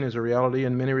integration is a reality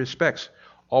in many respects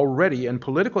already, and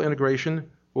political integration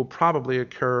will probably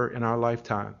occur in our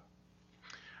lifetime.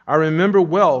 I remember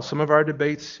well some of our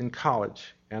debates in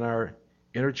college, and our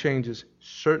interchanges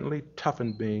certainly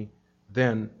toughened me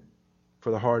then for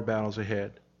the hard battles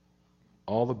ahead.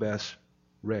 All the best,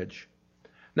 Reg."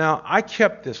 Now, I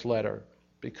kept this letter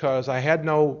because I had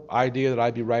no idea that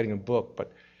I'd be writing a book.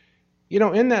 But, you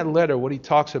know, in that letter, what he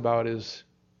talks about is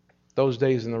those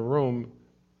days in the room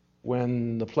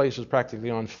when the place was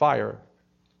practically on fire.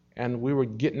 And we were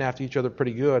getting after each other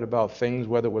pretty good about things,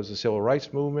 whether it was the civil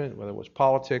rights movement, whether it was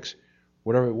politics,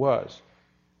 whatever it was.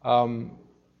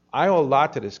 I owe a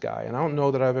lot to this guy. And I don't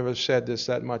know that I've ever said this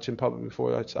that much in public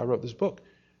before I wrote this book.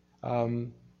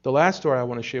 The last story I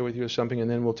want to share with you is something, and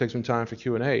then we'll take some time for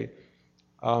Q&A.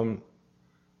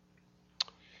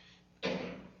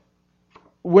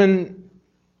 When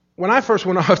I first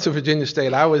went off to Virginia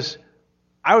State, I was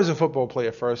a football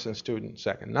player first and student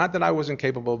second. Not that I wasn't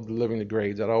capable of delivering the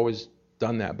grades. I'd always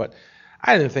done that. But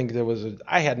I didn't think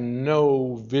I had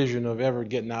no vision of ever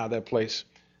getting out of that place.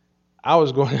 I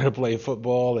was going there to play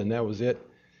football, and that was it.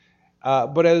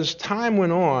 But as time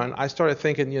went on, I started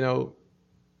thinking, you know,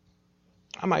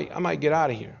 I might get out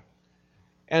of here.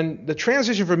 And the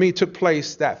transition for me took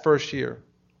place that first year.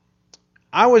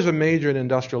 I was a major in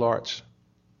industrial arts.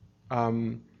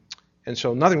 And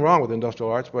so nothing wrong with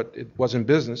industrial arts, but it wasn't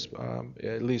business,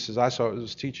 at least as I saw it,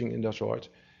 was teaching industrial arts.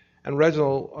 And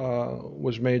Reginald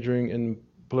was majoring in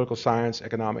political science,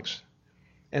 economics.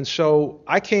 And so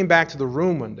I came back to the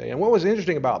room one day. And what was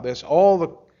interesting about this, all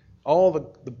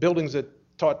the buildings that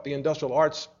taught the industrial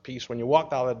arts piece, when you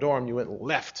walked out of the dorm, you went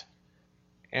left.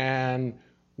 And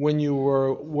when you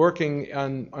were working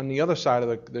on the other side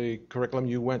of the curriculum,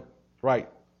 you went right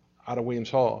out of Williams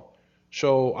Hall.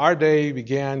 So our day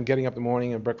began getting up in the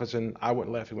morning in breakfast, and I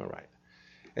went left, he went right.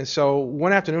 And so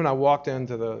one afternoon, I walked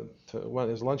into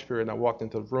his lunch period, and I walked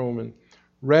into the room, and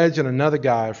Reg and another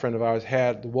guy, a friend of ours,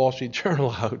 had the Wall Street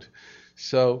Journal out.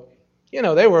 So,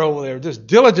 they were over there just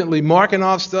diligently marking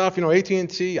off stuff,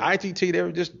 AT&T, ITT, they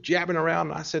were just jabbing around.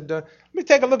 And I said, let me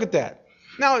take a look at that.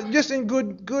 Now, just in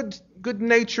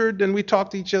good-natured, and we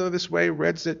talked to each other this way.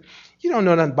 Reg said, you don't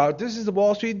know nothing about it. This is the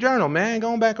Wall Street Journal, man.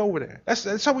 Go on back over there.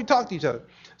 That's how we talked to each other.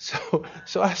 So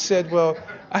I said,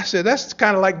 that's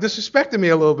kind of like disrespecting me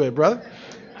a little bit, brother.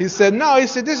 He said, no. He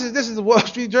said, this is the Wall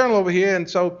Street Journal over here. And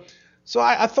so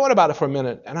I thought about it for a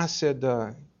minute, and I said,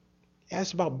 yeah,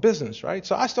 it's about business, right?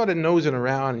 So I started nosing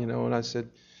around, and I said,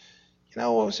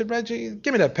 Reggie,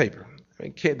 give me that paper.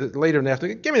 Later in the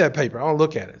afternoon, give me that paper. I want to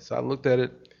look at it. So I looked at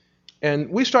it, and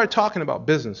we started talking about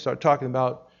business, started talking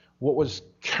about what was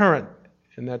current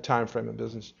in that time frame of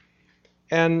business.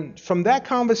 And from that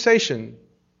conversation,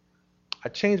 I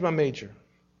changed my major.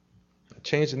 I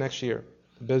changed the next year,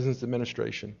 business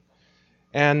administration.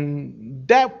 And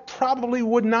that probably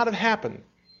would not have happened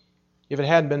if it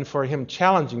hadn't been for him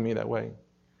challenging me that way.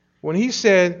 When he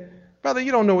said, brother,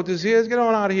 you don't know what this is. Get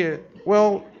on out of here.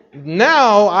 Well,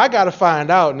 now I got to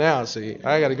find out now, see.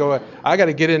 I got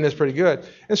to get in this pretty good.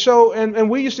 And so, and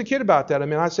we used to kid about that. I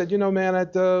mean, I said, man,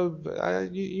 it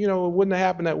wouldn't have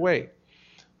happened that way.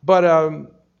 But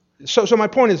so my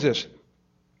point is this.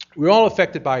 We're all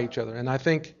affected by each other. And I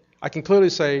think I can clearly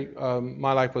say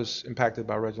my life was impacted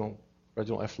by Reginald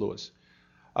F. Lewis.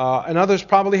 And others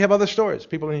probably have other stories.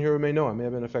 People in here who may know him may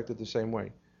have been affected the same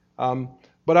way.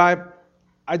 But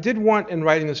I did want, in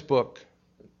writing this book,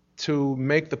 to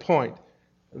make the point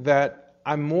that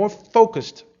I'm more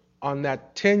focused on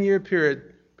that 10-year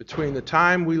period between the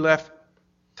time we left,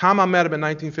 time I met him in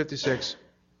 1956,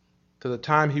 to the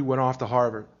time he went off to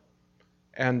Harvard.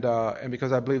 And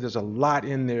because I believe there's a lot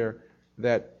in there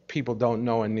that people don't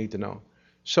know and need to know.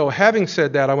 So having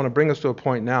said that, I want to bring us to a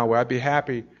point now where I'd be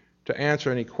happy to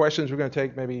answer any questions. We're going to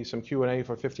take maybe some Q&A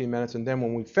for 15 minutes, and then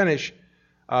when we finish,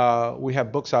 we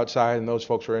have books outside, and those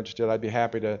folks who are interested, I'd be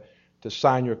happy to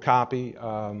sign your copy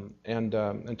and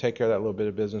take care of that little bit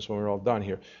of business when we're all done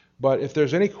here. But if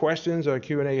there's any questions or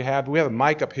Q&A you have, we have a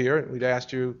mic up here. We'd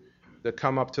ask you to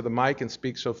come up to the mic and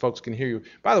speak so folks can hear you.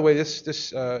 By the way,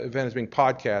 this event is being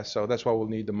podcast, so that's why we'll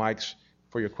need the mics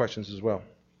for your questions as well.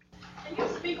 Can you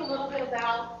speak a little bit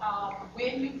about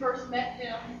when you first met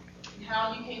him and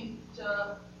how you came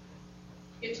to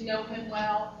get to know him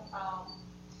well,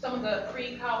 some of the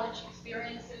pre-college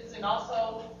experiences, and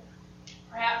also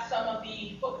perhaps some of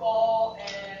the football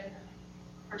and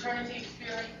fraternity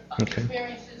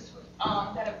experiences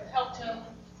that have helped him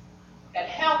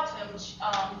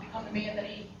become the man that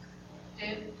he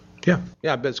did?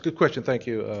 Yeah, but it's a good question. Thank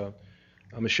you,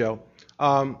 Michelle.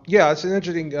 It's an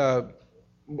interesting.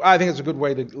 I think it's a good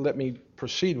way to let me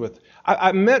proceed with.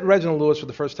 I met Reginald Lewis for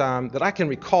the first time that I can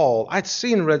recall. I'd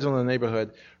seen Reginald in the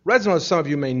neighborhood. Reginald, as some of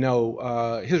you may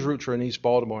know, his roots were in East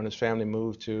Baltimore, and his family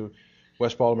moved to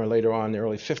West Baltimore later on in the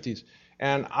early 50s.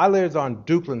 And I lived on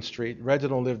Dukeland Street.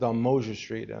 Reginald lived on Mosier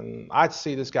Street. And I'd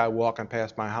see this guy walking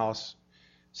past my house.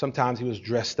 Sometimes he was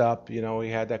dressed up. He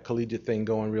had that collegiate thing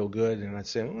going real good. And I'd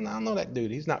say, I don't know that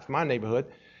dude. He's not from my neighborhood.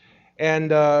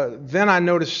 And then I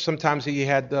noticed sometimes he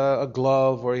had a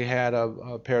glove or he had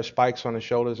a pair of spikes on his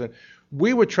shoulders. And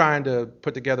we were trying to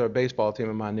put together a baseball team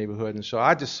in my neighborhood. And so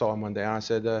I just saw him one day. And I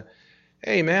said,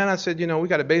 hey, man, I said, we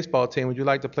got a baseball team. Would you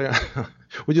like to play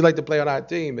on our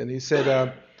team? And he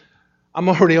said, I'm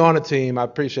already on a team. I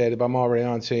appreciate it, but I'm already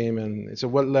on a team. And he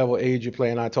said, what level age you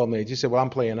playing? I told him age. He said, well,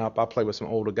 I'm playing up. I play with some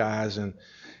older guys and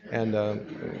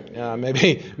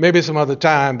maybe some other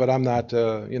time, but I'm not,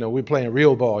 we're playing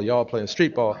real ball. Y'all playing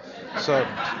street ball. So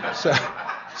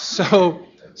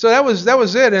that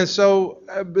was it. And so,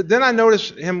 but then I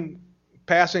noticed him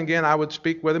passing again. I would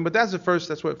speak with him, but that's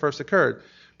what first occurred.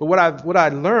 But what I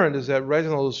learned is that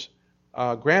Reginald's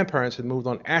grandparents had moved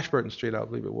on Ashburton Street, I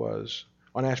believe it was,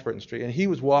 on Ashburton Street, and he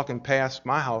was walking past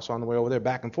my house on the way over there,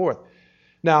 back and forth.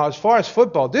 Now, as far as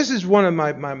football, this is one of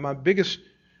my biggest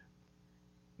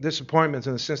disappointments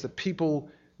in the sense that people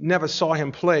never saw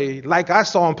him play like I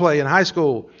saw him play in high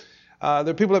school. There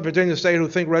are people at Virginia State who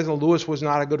think Reginald Lewis was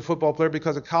not a good football player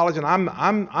because of college, and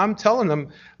I'm telling them,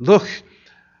 look,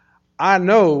 I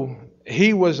know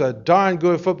he was a darn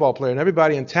good football player, and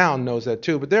everybody in town knows that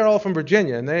too. But they're all from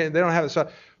Virginia, and they don't have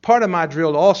it. Part of my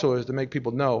drill also is to make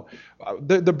people know.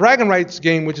 The bragging rights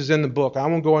game, which is in the book, I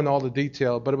won't go into all the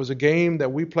detail, but it was a game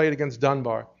that we played against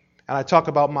Dunbar. And I talk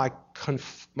about my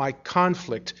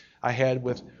conflict I had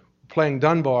with playing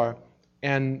Dunbar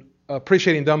and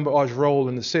appreciating Dunbar's role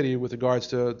in the city with regards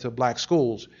to black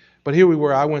schools. But here we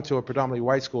were, I went to a predominantly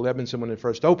white school, Edmondson, when it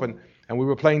first opened, and we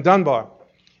were playing Dunbar.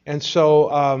 And so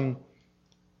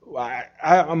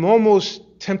I'm almost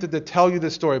tempted to tell you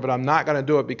this story, but I'm not going to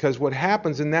do it, because what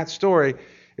happens in that story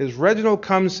is Reginald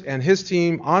comes and his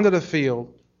team onto the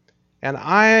field, and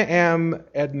I am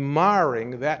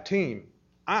admiring that team.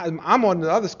 I'm on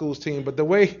the other school's team, but the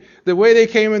way they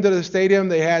came into the stadium,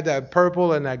 they had that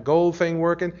purple and that gold thing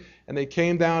working, and they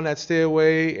came down that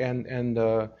stairway, and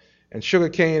Sugar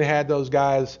Cane had those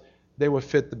guys. They were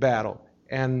fit to battle.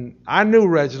 And I knew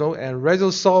Reginald, and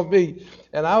Reginald saw me,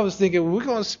 and I was thinking, we're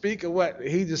going to speak or what?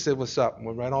 He just said, what's up? And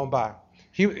went right on by.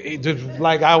 He just,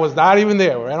 like I was not even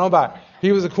there, right on by.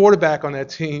 He was a quarterback on that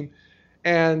team,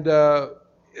 and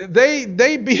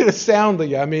they beat us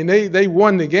soundly. I mean, they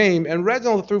won the game, and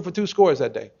Reginald threw for 2 scores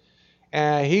that day.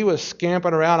 And he was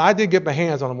scampering around. I did get my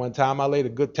hands on him one time. I laid a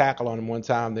good tackle on him one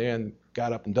time there and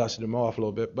got up and dusted him off a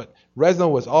little bit. But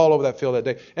Reginald was all over that field that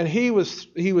day. And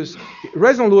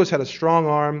Reginald Lewis had a strong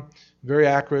arm, very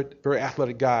accurate, very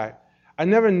athletic guy. I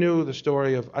never knew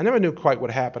quite what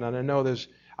happened. And I know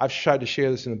I've tried to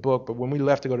share this in the book, but when we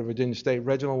left to go to Virginia State,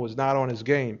 Reginald was not on his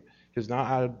game.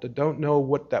 I don't know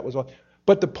what that was.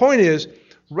 But the point is,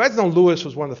 Reginald Lewis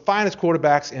was one of the finest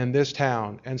quarterbacks in this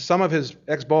town. And some of his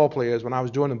ex-ball players, when I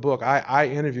was doing the book, I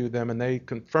interviewed them, and they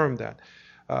confirmed that.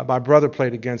 My brother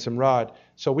played against him, Rod.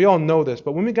 So we all know this.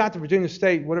 But when we got to Virginia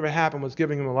State, whatever happened was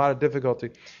giving him a lot of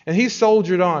difficulty. And he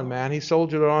soldiered on, man. He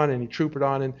soldiered on, and he troopered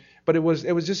on. But it was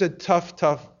just a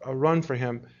tough run for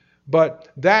him. But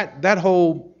that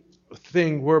whole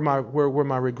thing where my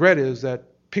regret is that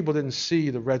people didn't see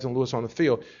the Reginald Lewis on the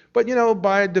field. But,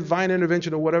 by divine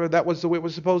intervention or whatever, that was the way it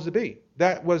was supposed to be.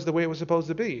 That was the way it was supposed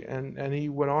to be. And he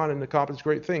went on and accomplished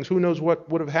great things. Who knows what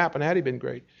would have happened had he been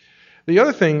great. The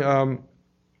other thing,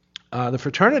 the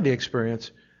fraternity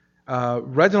experience,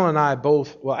 Reginald and I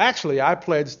both, well, actually, I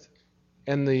pledged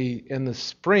in the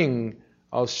spring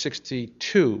of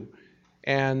 '62.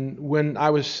 And when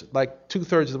I was like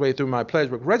 2/3 of the way through my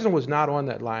pledge work, Reginald was not on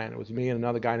that line. It was me and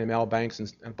another guy named Al Banks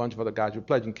and a bunch of other guys who were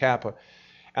pledging Kappa.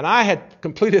 And I had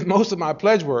completed most of my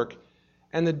pledge work.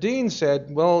 And the dean said,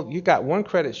 well, you got 1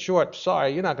 credit short. Sorry,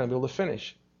 you're not going to be able to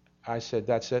finish. I said,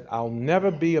 that's it. I'll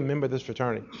never be a member of this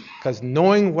fraternity. Because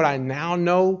knowing what I now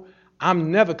know,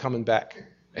 I'm never coming back.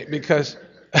 Because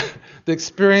the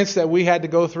experience that we had to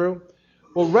go through.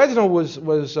 Well, Reginald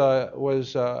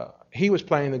he was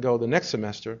planning to go the next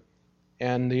semester,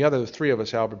 and the other 3 of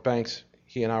us, Albert Banks,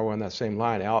 he and I were on that same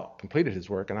line. Al completed his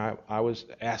work, and I was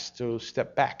asked to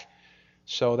step back.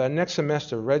 So that next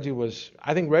semester, Reggie was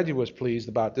pleased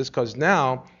about this, because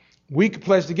now we could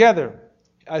pledge together.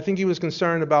 I think he was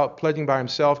concerned about pledging by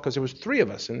himself because there was 3 of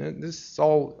us, and this is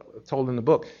all told in the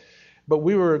book. But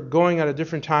we were going at a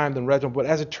different time than Reginald. But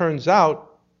as it turns out,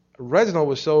 Reginald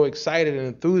was so excited and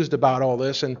enthused about all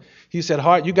this, and he said,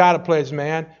 Hart, you got to pledge,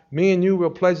 man. Me and you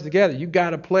will pledge together. You got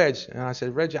to pledge. And I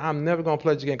said, Reggie, I'm never going to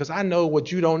pledge again because I know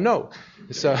what you don't know.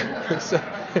 But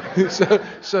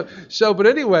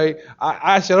anyway,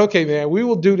 I said, okay, man, we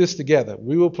will do this together.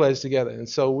 We will pledge together. And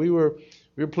so we were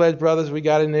pledge brothers. We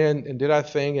got in there and did our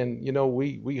thing, and,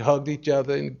 we hugged each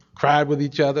other and cried with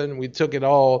each other, and we took it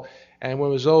all. And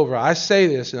when it was over, I say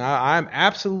this, and I'm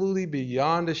absolutely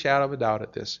beyond a shadow of a doubt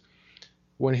at this.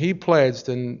 When he pledged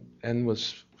and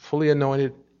was fully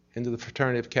anointed into the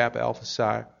fraternity of Kappa Alpha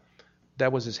Psi,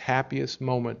 that was his happiest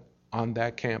moment on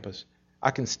that campus. I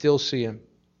can still see him.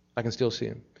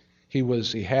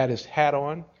 He had his hat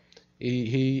on.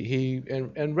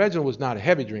 And Reginald was not a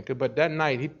heavy drinker, but that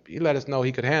night he let us know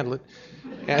he could handle it.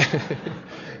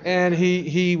 And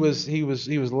he was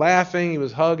laughing, he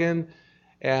was hugging.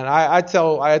 And I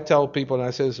tell people, and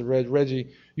I say this to Reggie,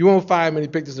 you won't find many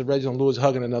pictures of Reginald Lewis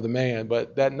hugging another man,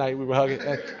 but that night we were hugging.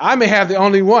 I may have the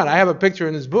only one. I have a picture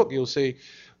in this book, you'll see.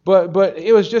 But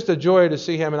it was just a joy to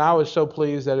see him, and I was so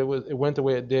pleased that it went the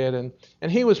way it did.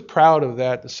 And he was proud of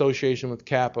that association with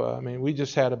Kappa. I mean, we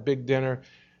just had a big dinner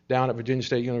down at Virginia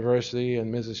State University,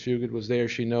 and Mrs. Fugit was there.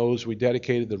 She knows we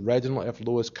dedicated the Reginald F.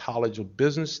 Lewis College of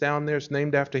Business down there. It's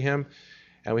named after him.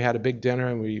 And we had a big dinner,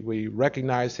 and we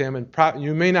recognized him. And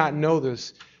you may not know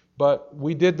this, but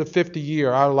we did the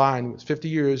 50-year. Our line was 50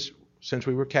 years since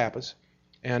we were Kappas.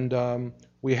 And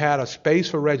we had a space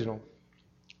for Reginald.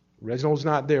 Reginald was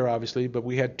not there, obviously, but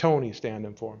we had Tony stand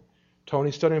in for him.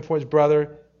 Tony stood in for his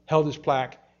brother, held his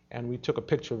plaque, and we took a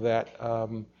picture of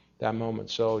that moment.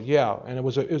 So, yeah, and it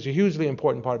was a hugely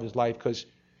important part of his life because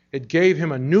it gave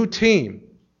him a new team.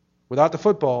 Without the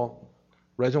football,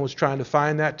 Reginald was trying to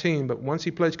find that team, but once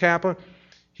he pledged Kappa,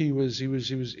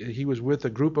 He was with a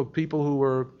group of people who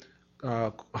were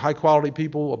high quality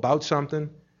people about something,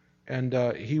 and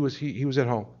he was at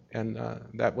home, and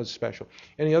that was special.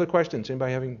 Any other questions?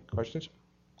 Anybody having questions?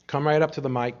 Come right up to the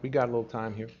mic. We got a little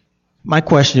time here. My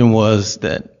question was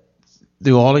that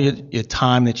through all of your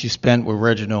time that you spent with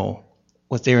Reginald,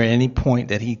 was there at any point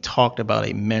that he talked about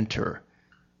a mentor,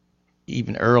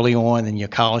 even early on in your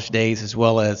college days, as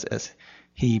well as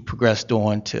he progressed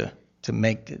on to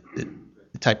make the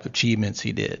type of achievements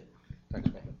he did? Thanks,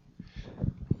 man.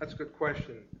 That's a good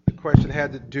question. The question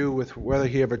had to do with whether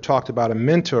he ever talked about a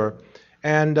mentor,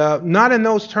 and not in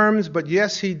those terms, but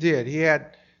yes, he did. He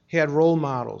had role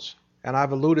models, and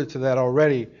I've alluded to that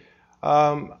already.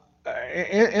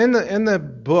 In the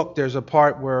book, there's a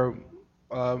part where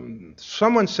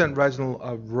someone sent Reginald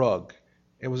a rug.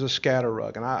 It was a scatter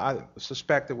rug, and I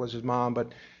suspect it was his mom,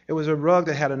 but it was a rug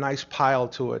that had a nice pile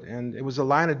to it, and it was a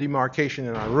line of demarcation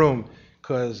in our room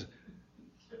because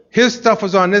his stuff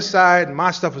was on this side and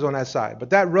my stuff was on that side.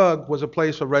 But that rug was a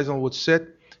place where Reginald would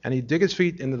sit, and he'd dig his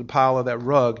feet into the pile of that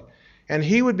rug, and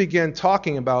he would begin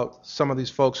talking about some of these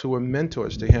folks who were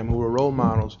mentors to him, who were role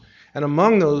models. And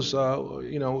among those,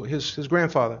 his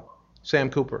grandfather, Sam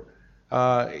Cooper.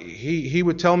 He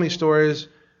would tell me stories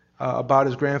about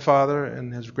his grandfather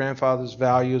and his grandfather's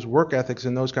values, work ethics,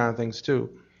 and those kind of things too.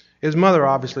 His mother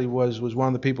obviously was one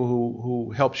of the people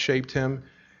who helped shape him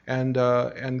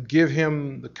and give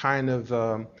him the kind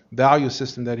of value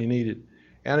system that he needed.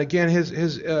 And again,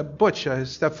 his Butch,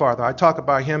 his stepfather, I talk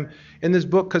about him in this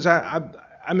book because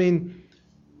I mean,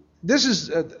 this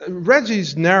is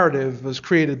Reggie's narrative was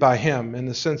created by him in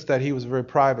the sense that he was a very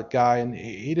private guy and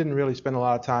he didn't really spend a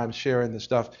lot of time sharing this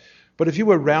stuff. But if you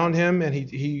were around him and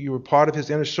you were part of his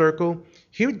inner circle,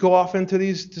 he would go off into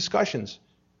these discussions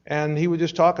and he would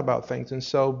just talk about things. And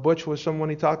so Butch was someone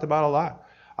he talked about a lot.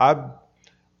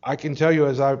 I can tell you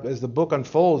as the book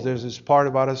unfolds, there's this part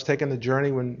about us taking the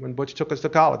journey when Butch took us to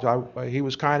college. He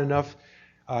was kind enough.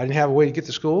 I didn't have a way to get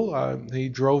to school. He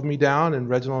drove me down, and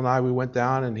Reginald and I, we went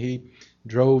down, and he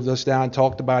drove us down,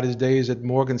 talked about his days at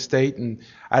Morgan State, and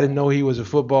I didn't know he was a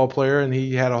football player, and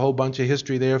he had a whole bunch of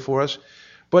history there for us.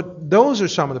 But those are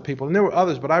some of the people, and there were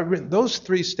others, but those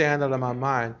three stand out in my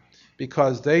mind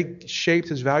because they shaped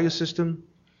his value system.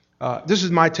 This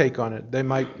is my take on it. They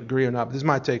might agree or not, but this is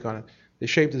my take on it. They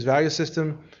shaped his value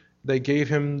system. They gave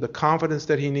him the confidence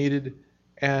that he needed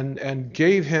and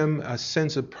gave him a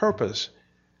sense of purpose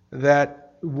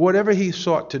that whatever he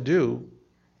sought to do,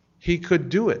 he could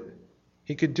do it.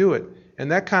 He could do it.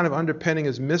 And that kind of underpinning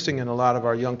is missing in a lot of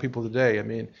our young people today. I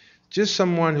mean, just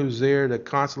someone who's there to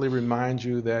constantly remind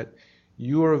you that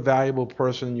you are a valuable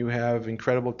person, you have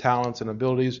incredible talents and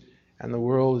abilities, and the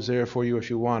world is there for you if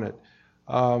you want it.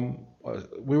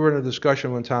 We were in a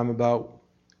discussion one time about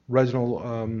Reginald,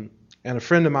 and a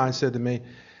friend of mine said to me,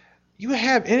 "You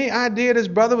have any idea this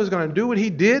brother was going to do what he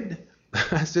did?"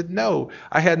 I said, "No,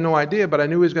 I had no idea, but I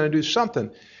knew he was going to do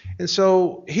something." And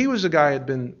so he was a guy who had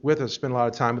been with us, spent a lot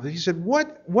of time with us. He said,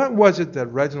 what was it that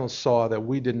Reginald saw that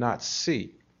we did not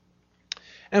see?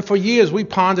 And for years we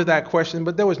pondered that question,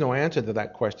 but there was no answer to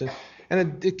that question.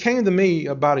 And it came to me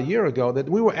about a year ago that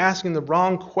we were asking the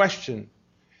wrong question.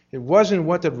 It wasn't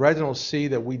what did Reginald see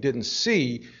that we didn't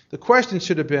see. The question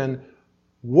should have been,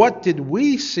 what did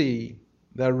we see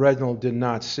that Reginald did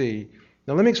not see?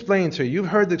 Now let me explain to you. You've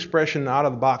heard the expression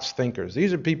out-of-the-box thinkers.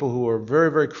 These are people who are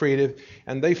very, very creative,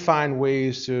 and they find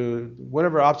ways to,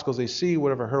 whatever obstacles they see,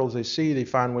 whatever hurdles they see, they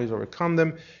find ways to overcome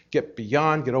them, get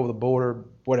beyond, get over the border,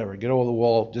 whatever, get over the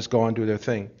wall, just go on and do their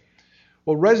thing.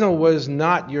 Well, Reginald was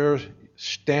not your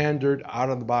standard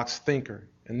out-of-the-box thinker,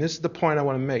 and this is the point I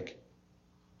want to make.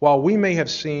 While we may have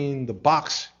seen the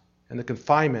box and the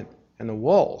confinement and the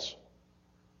walls,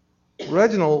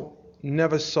 Reginald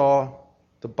never saw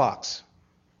the box.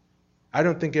 I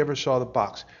don't think he ever saw the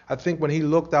box. I think when he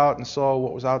looked out and saw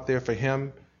what was out there for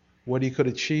him, what he could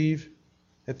achieve,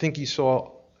 I think he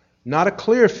saw not a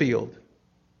clear field,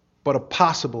 but a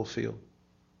possible field,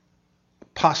 a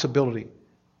possibility.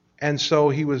 And so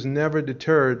he was never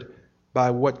deterred by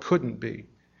what couldn't be.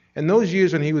 In those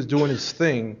years when he was doing his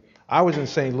thing, I was in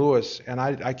St. Louis, and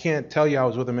I can't tell you I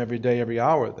was with him every day, every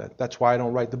hour. That's why I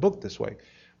don't write the book this way.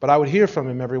 But I would hear from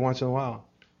him every once in a while.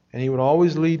 And he would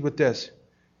always lead with this.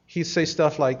 He'd say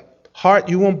stuff like, "Hart,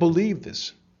 you won't believe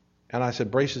this." And I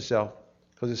said, "Brace yourself,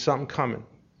 because there's something coming."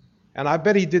 And I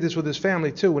bet he did this with his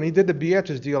family too. When he did the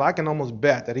Beatrice deal, I can almost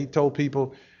bet that he told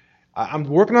people, "I'm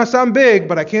working on something big,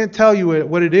 but I can't tell you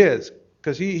what it is."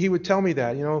 Because he would tell me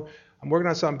that, "I'm working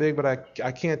on something big, but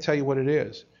I can't tell you what it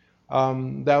is."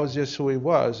 That was just who he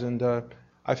was. And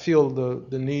I feel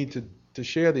the need to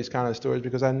share these kind of stories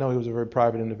because I know he was a very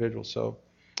private individual. So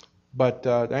But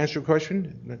to answer your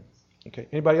question, okay.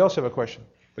 Anybody else have a question?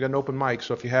 We got an open mic,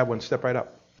 so if you have one, step right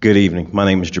up. Good evening. My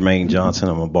name is Jermaine Johnson.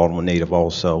 I'm a Baltimore native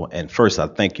also. And first, I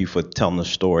thank you for telling the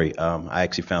story. I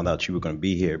actually found out you were going to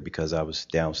be here because I was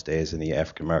downstairs in the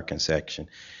African American section.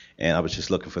 And I was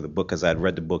just looking for the book because I'd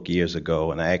read the book years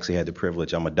ago. And I actually had the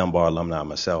privilege. I'm a Dunbar alumni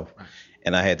myself.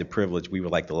 And I had the privilege. We were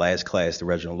like the last class that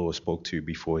Reginald Lewis spoke to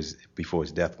before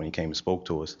his death when he came and spoke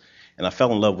to us. And I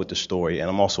fell in love with the story. And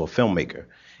I'm also a filmmaker.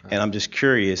 And I'm just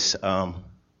curious,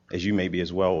 as you may be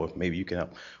as well, or maybe you can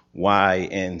help, why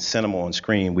in cinema on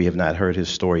screen we have not heard his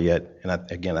story yet. And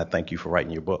I thank you for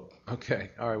writing your book. Okay.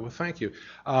 All right. Well, thank you.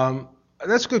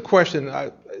 That's a good question.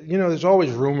 There's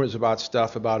always rumors about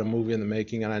stuff about a movie in the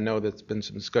making, and I know there's been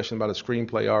some discussion about a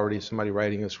screenplay already, somebody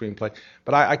writing a screenplay,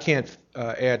 but I can't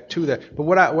add to that. But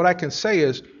what I can say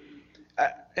is,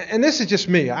 and this is just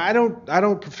me, I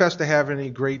don't profess to have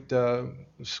any great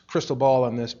crystal ball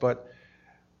on this, but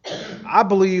I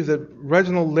believe that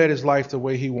Reginald led his life the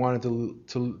way he wanted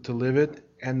to live it,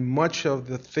 and much of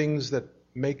the things that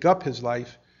make up his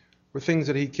life were things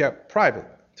that he kept private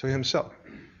to himself.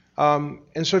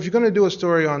 And so if you're going to do a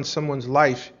story on someone's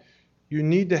life, you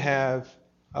need to have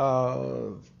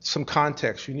some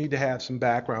context. You need to have some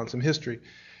background, some history.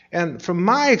 And from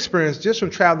my experience, just from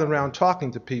traveling around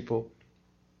talking to people,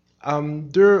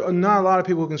 there are not a lot of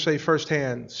people who can say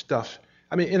firsthand stuff.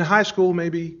 I mean, in high school,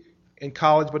 maybe in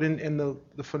college, but in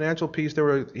the financial piece, there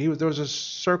was a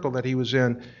circle that he was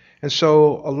in. And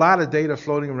so a lot of data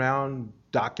floating around,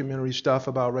 documentary stuff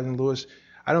about Reginald Lewis,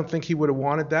 I don't think he would have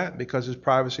wanted that because his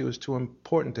privacy was too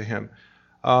important to him.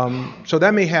 So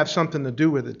that may have something to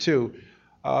do with it too.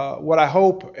 What I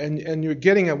hope, and you're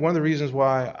getting at one of the reasons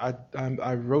why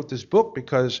I wrote this book,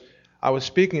 because I was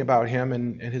speaking about him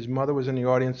and his mother was in the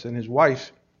audience and his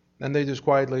wife, and they just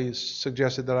quietly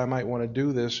suggested that I might want to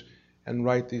do this and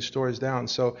write these stories down.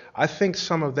 So I think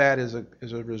some of that is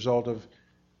a result of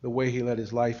the way he led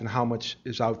his life and how much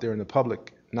is out there in the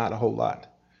public, not a whole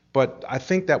lot. But I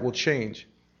think that will change.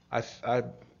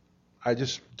 I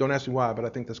just, don't ask me why, but I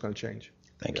think that's going to change.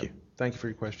 Thank you. Thank you for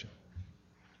your question.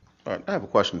 All right, I have a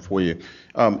question for you.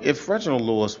 If Reginald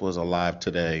Lewis was alive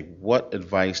today, what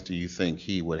advice do you think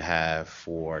he would have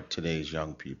for today's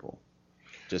young people?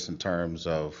 Just in terms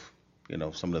of,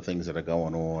 some of the things that are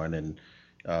going on, and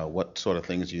what sort of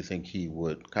things do you think he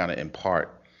would kind of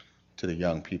impart to the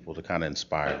young people to kind of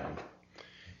inspire them?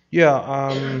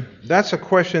 Yeah, that's a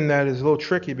question that is a little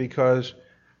tricky because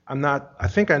I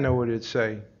think I know what it'd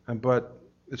say, but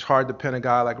it's hard to pin a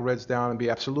guy like Reds down and be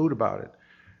absolute about it.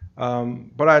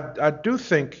 But I do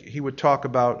think he would talk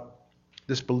about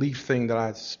this belief thing that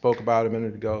I spoke about a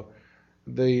minute ago,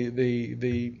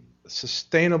 the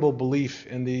sustainable belief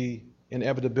in the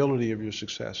inevitability of your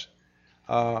success.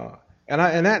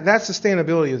 And that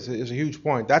sustainability is a huge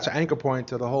point. That's an anchor point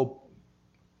to the whole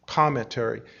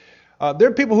commentary. There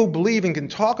are people who believe and can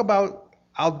talk about,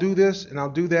 I'll do this and I'll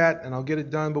do that and I'll get it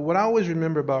done. But what I always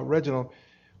remember about Reginald,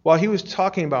 while he was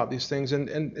talking about these things, and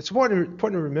it's important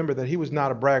to remember that he was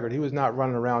not a braggart. He was not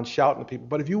running around shouting at people.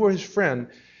 But if you were his friend,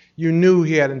 you knew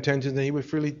he had intentions and he would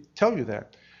freely tell you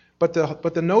that. But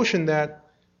the notion that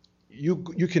you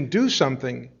can do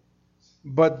something,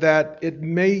 but that it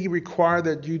may require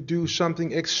that you do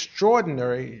something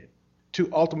extraordinary to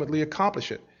ultimately accomplish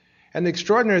it. And the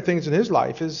extraordinary things in his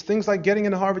life is things like getting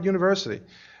into Harvard University.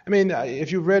 I mean,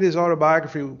 if you've read his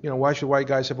autobiography, Why Should White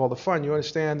Guys Have All the Fun, you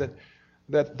understand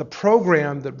that the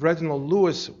program that Reginald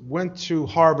Lewis went to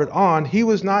Harvard on, he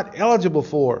was not eligible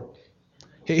for.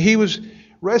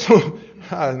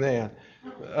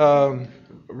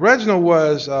 Reginald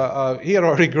was, he had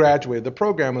already graduated. The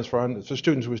program was for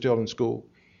students who were still in school.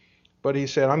 But he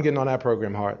said, I'm getting on that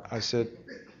program hard. I said,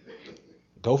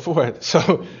 go for it.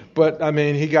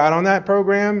 He got on that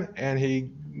program and he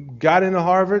got into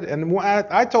Harvard. And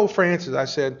I told Francis, I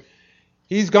said,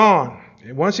 he's gone.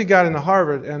 And once he got into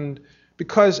Harvard, and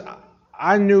because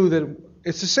I knew that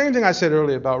it's the same thing I said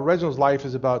earlier about Reginald's life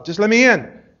is about, just let me in.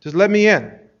 Just let me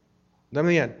in. Let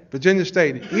me in. Virginia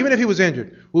State, even if he was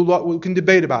injured, we can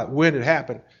debate about when it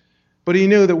happened. But he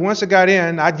knew that once I got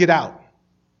in, I'd get out.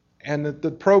 And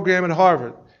the program at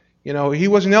Harvard, he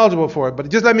wasn't eligible for it, but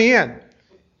just let me in.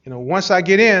 Once I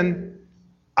get in,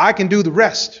 I can do the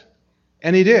rest.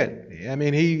 And he did. I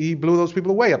mean, he blew those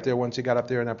people away up there once he got up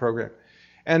there in that program.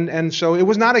 And so it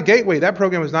was not a gateway. That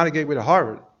program was not a gateway to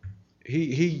Harvard.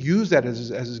 He used that as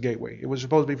his gateway. It was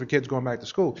supposed to be for kids going back to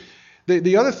school.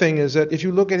 The other thing is that if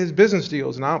you look at his business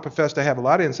deals, and I don't profess to have a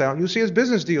lot of insight on, you'll see his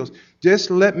business deals. Just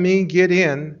let me get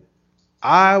in.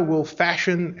 I will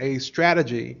fashion a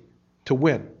strategy to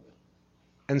win.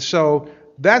 And so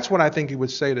that's what I think he would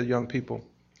say to young people.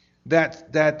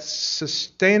 that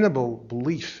sustainable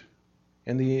belief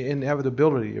in the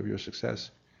inevitability of your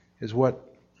success is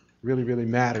what really, really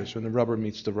matters when the rubber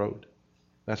meets the road.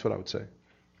 That's what I would say.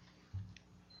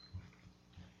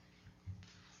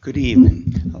 Good evening.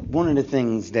 One of the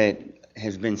things that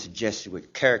has been suggested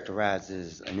what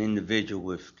characterizes an individual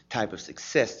with the type of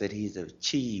success that he's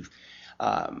achieved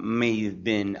may have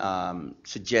been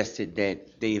suggested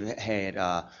that they've had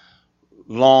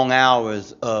long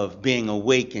hours of being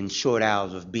awake and short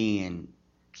hours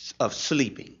of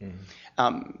sleeping.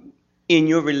 Mm-hmm. In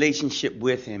your relationship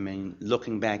with him and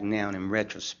looking back now in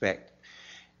retrospect,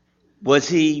 was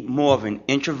he more of an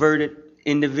introverted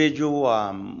individual?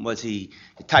 Was he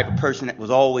the type of person that was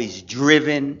always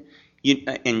driven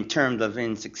in terms of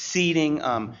in succeeding?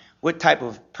 What type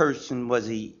of person was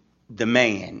he, the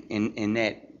man, in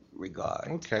that regard?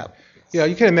 Okay. Yeah,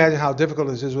 you can imagine how difficult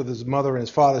this is with his mother and his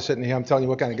father sitting here. I'm telling you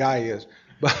what kind of guy he is.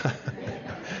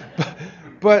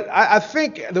 But I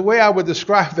think the way I would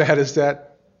describe that is that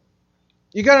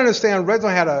you got to understand,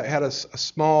 Reginald had a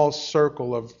small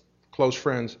circle of close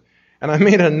friends. And I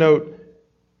made a note.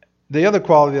 The other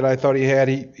quality that I thought he had,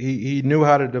 he knew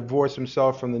how to divorce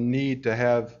himself from the need to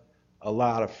have a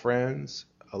lot of friends,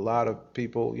 a lot of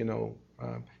people,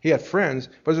 he had friends,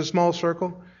 but it was a small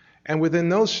circle. And within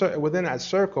that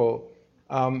circle,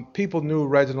 people knew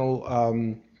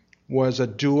Reginald was a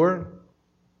doer,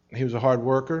 he was a hard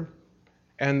worker,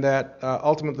 and that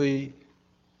ultimately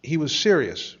he was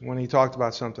serious when he talked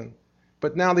about something.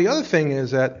 But now the other thing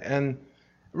is that, and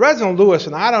Reginald Lewis,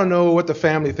 and I don't know what the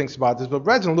family thinks about this, but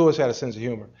Reginald Lewis had a sense of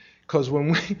humor. Because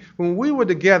when we were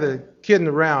together, kidding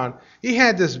around, he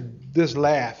had this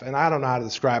laugh, and I don't know how to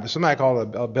describe it. Somebody call it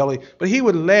a belly, but he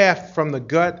would laugh from the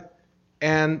gut,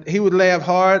 and he would laugh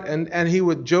hard, and he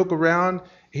would joke around.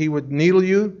 He would needle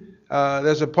you.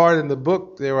 There's a part in the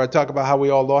book there where I talk about how we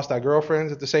all lost our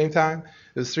girlfriends at the same time.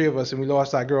 There's three of us, and we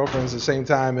lost our girlfriends at the same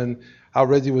time, and how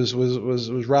Reggie was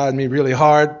riding me really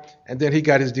hard, and then he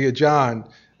got his dear John.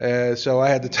 So I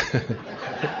had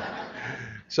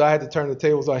to turn the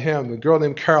tables on him. A girl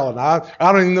named Carolyn. I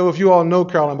don't even know if you all know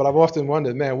Carolyn, but I've often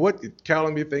wondered, man, what could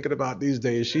Carolyn be thinking about these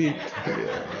days?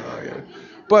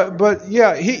 But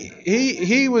yeah,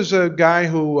 he was a guy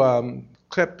who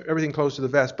kept everything close to the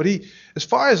vest. But as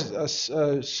far as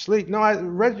sleep, no,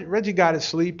 Reggie got his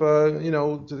sleep,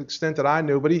 to the extent that I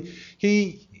knew. But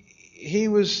he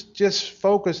was just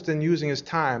focused in using his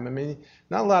time. I mean,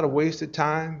 not a lot of wasted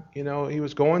time. He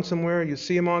was going somewhere. You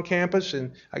see him on campus,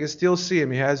 and I can still see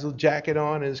him. He has his little jacket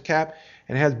on and his cap,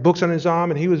 and has books on his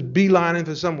arm, and he was beelining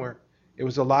for somewhere. It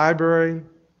was a library.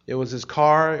 It was his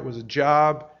car. It was a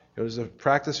job. It was a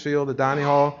practice field, a dining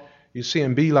hall. You see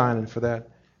him beelining for that.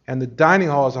 And the dining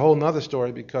hall is a whole other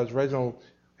story because Reginald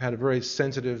had a very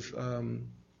sensitive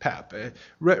pap.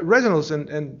 Reginald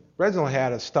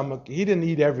had a stomach. He didn't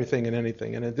eat everything and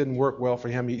anything, and it didn't work well for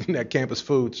him eating that campus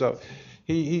food. So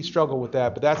he struggled with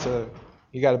that. But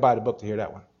you got to buy the book to hear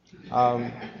that one.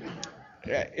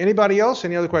 Anybody else?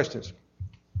 Any other questions?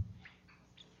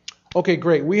 Okay,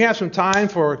 great. We have some time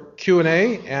for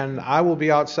Q&A, and I will be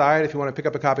outside. If you want to pick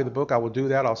up a copy of the book, I will do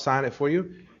that. I'll sign it for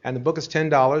you. And the book is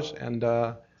 $10, and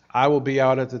I will be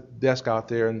out at the desk out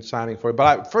there and signing for it.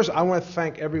 But first, I want to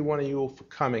thank every one of you for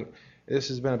coming. This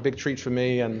has been a big treat for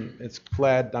me, and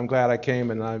I'm glad I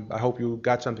came, and I hope you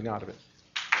got something out of it.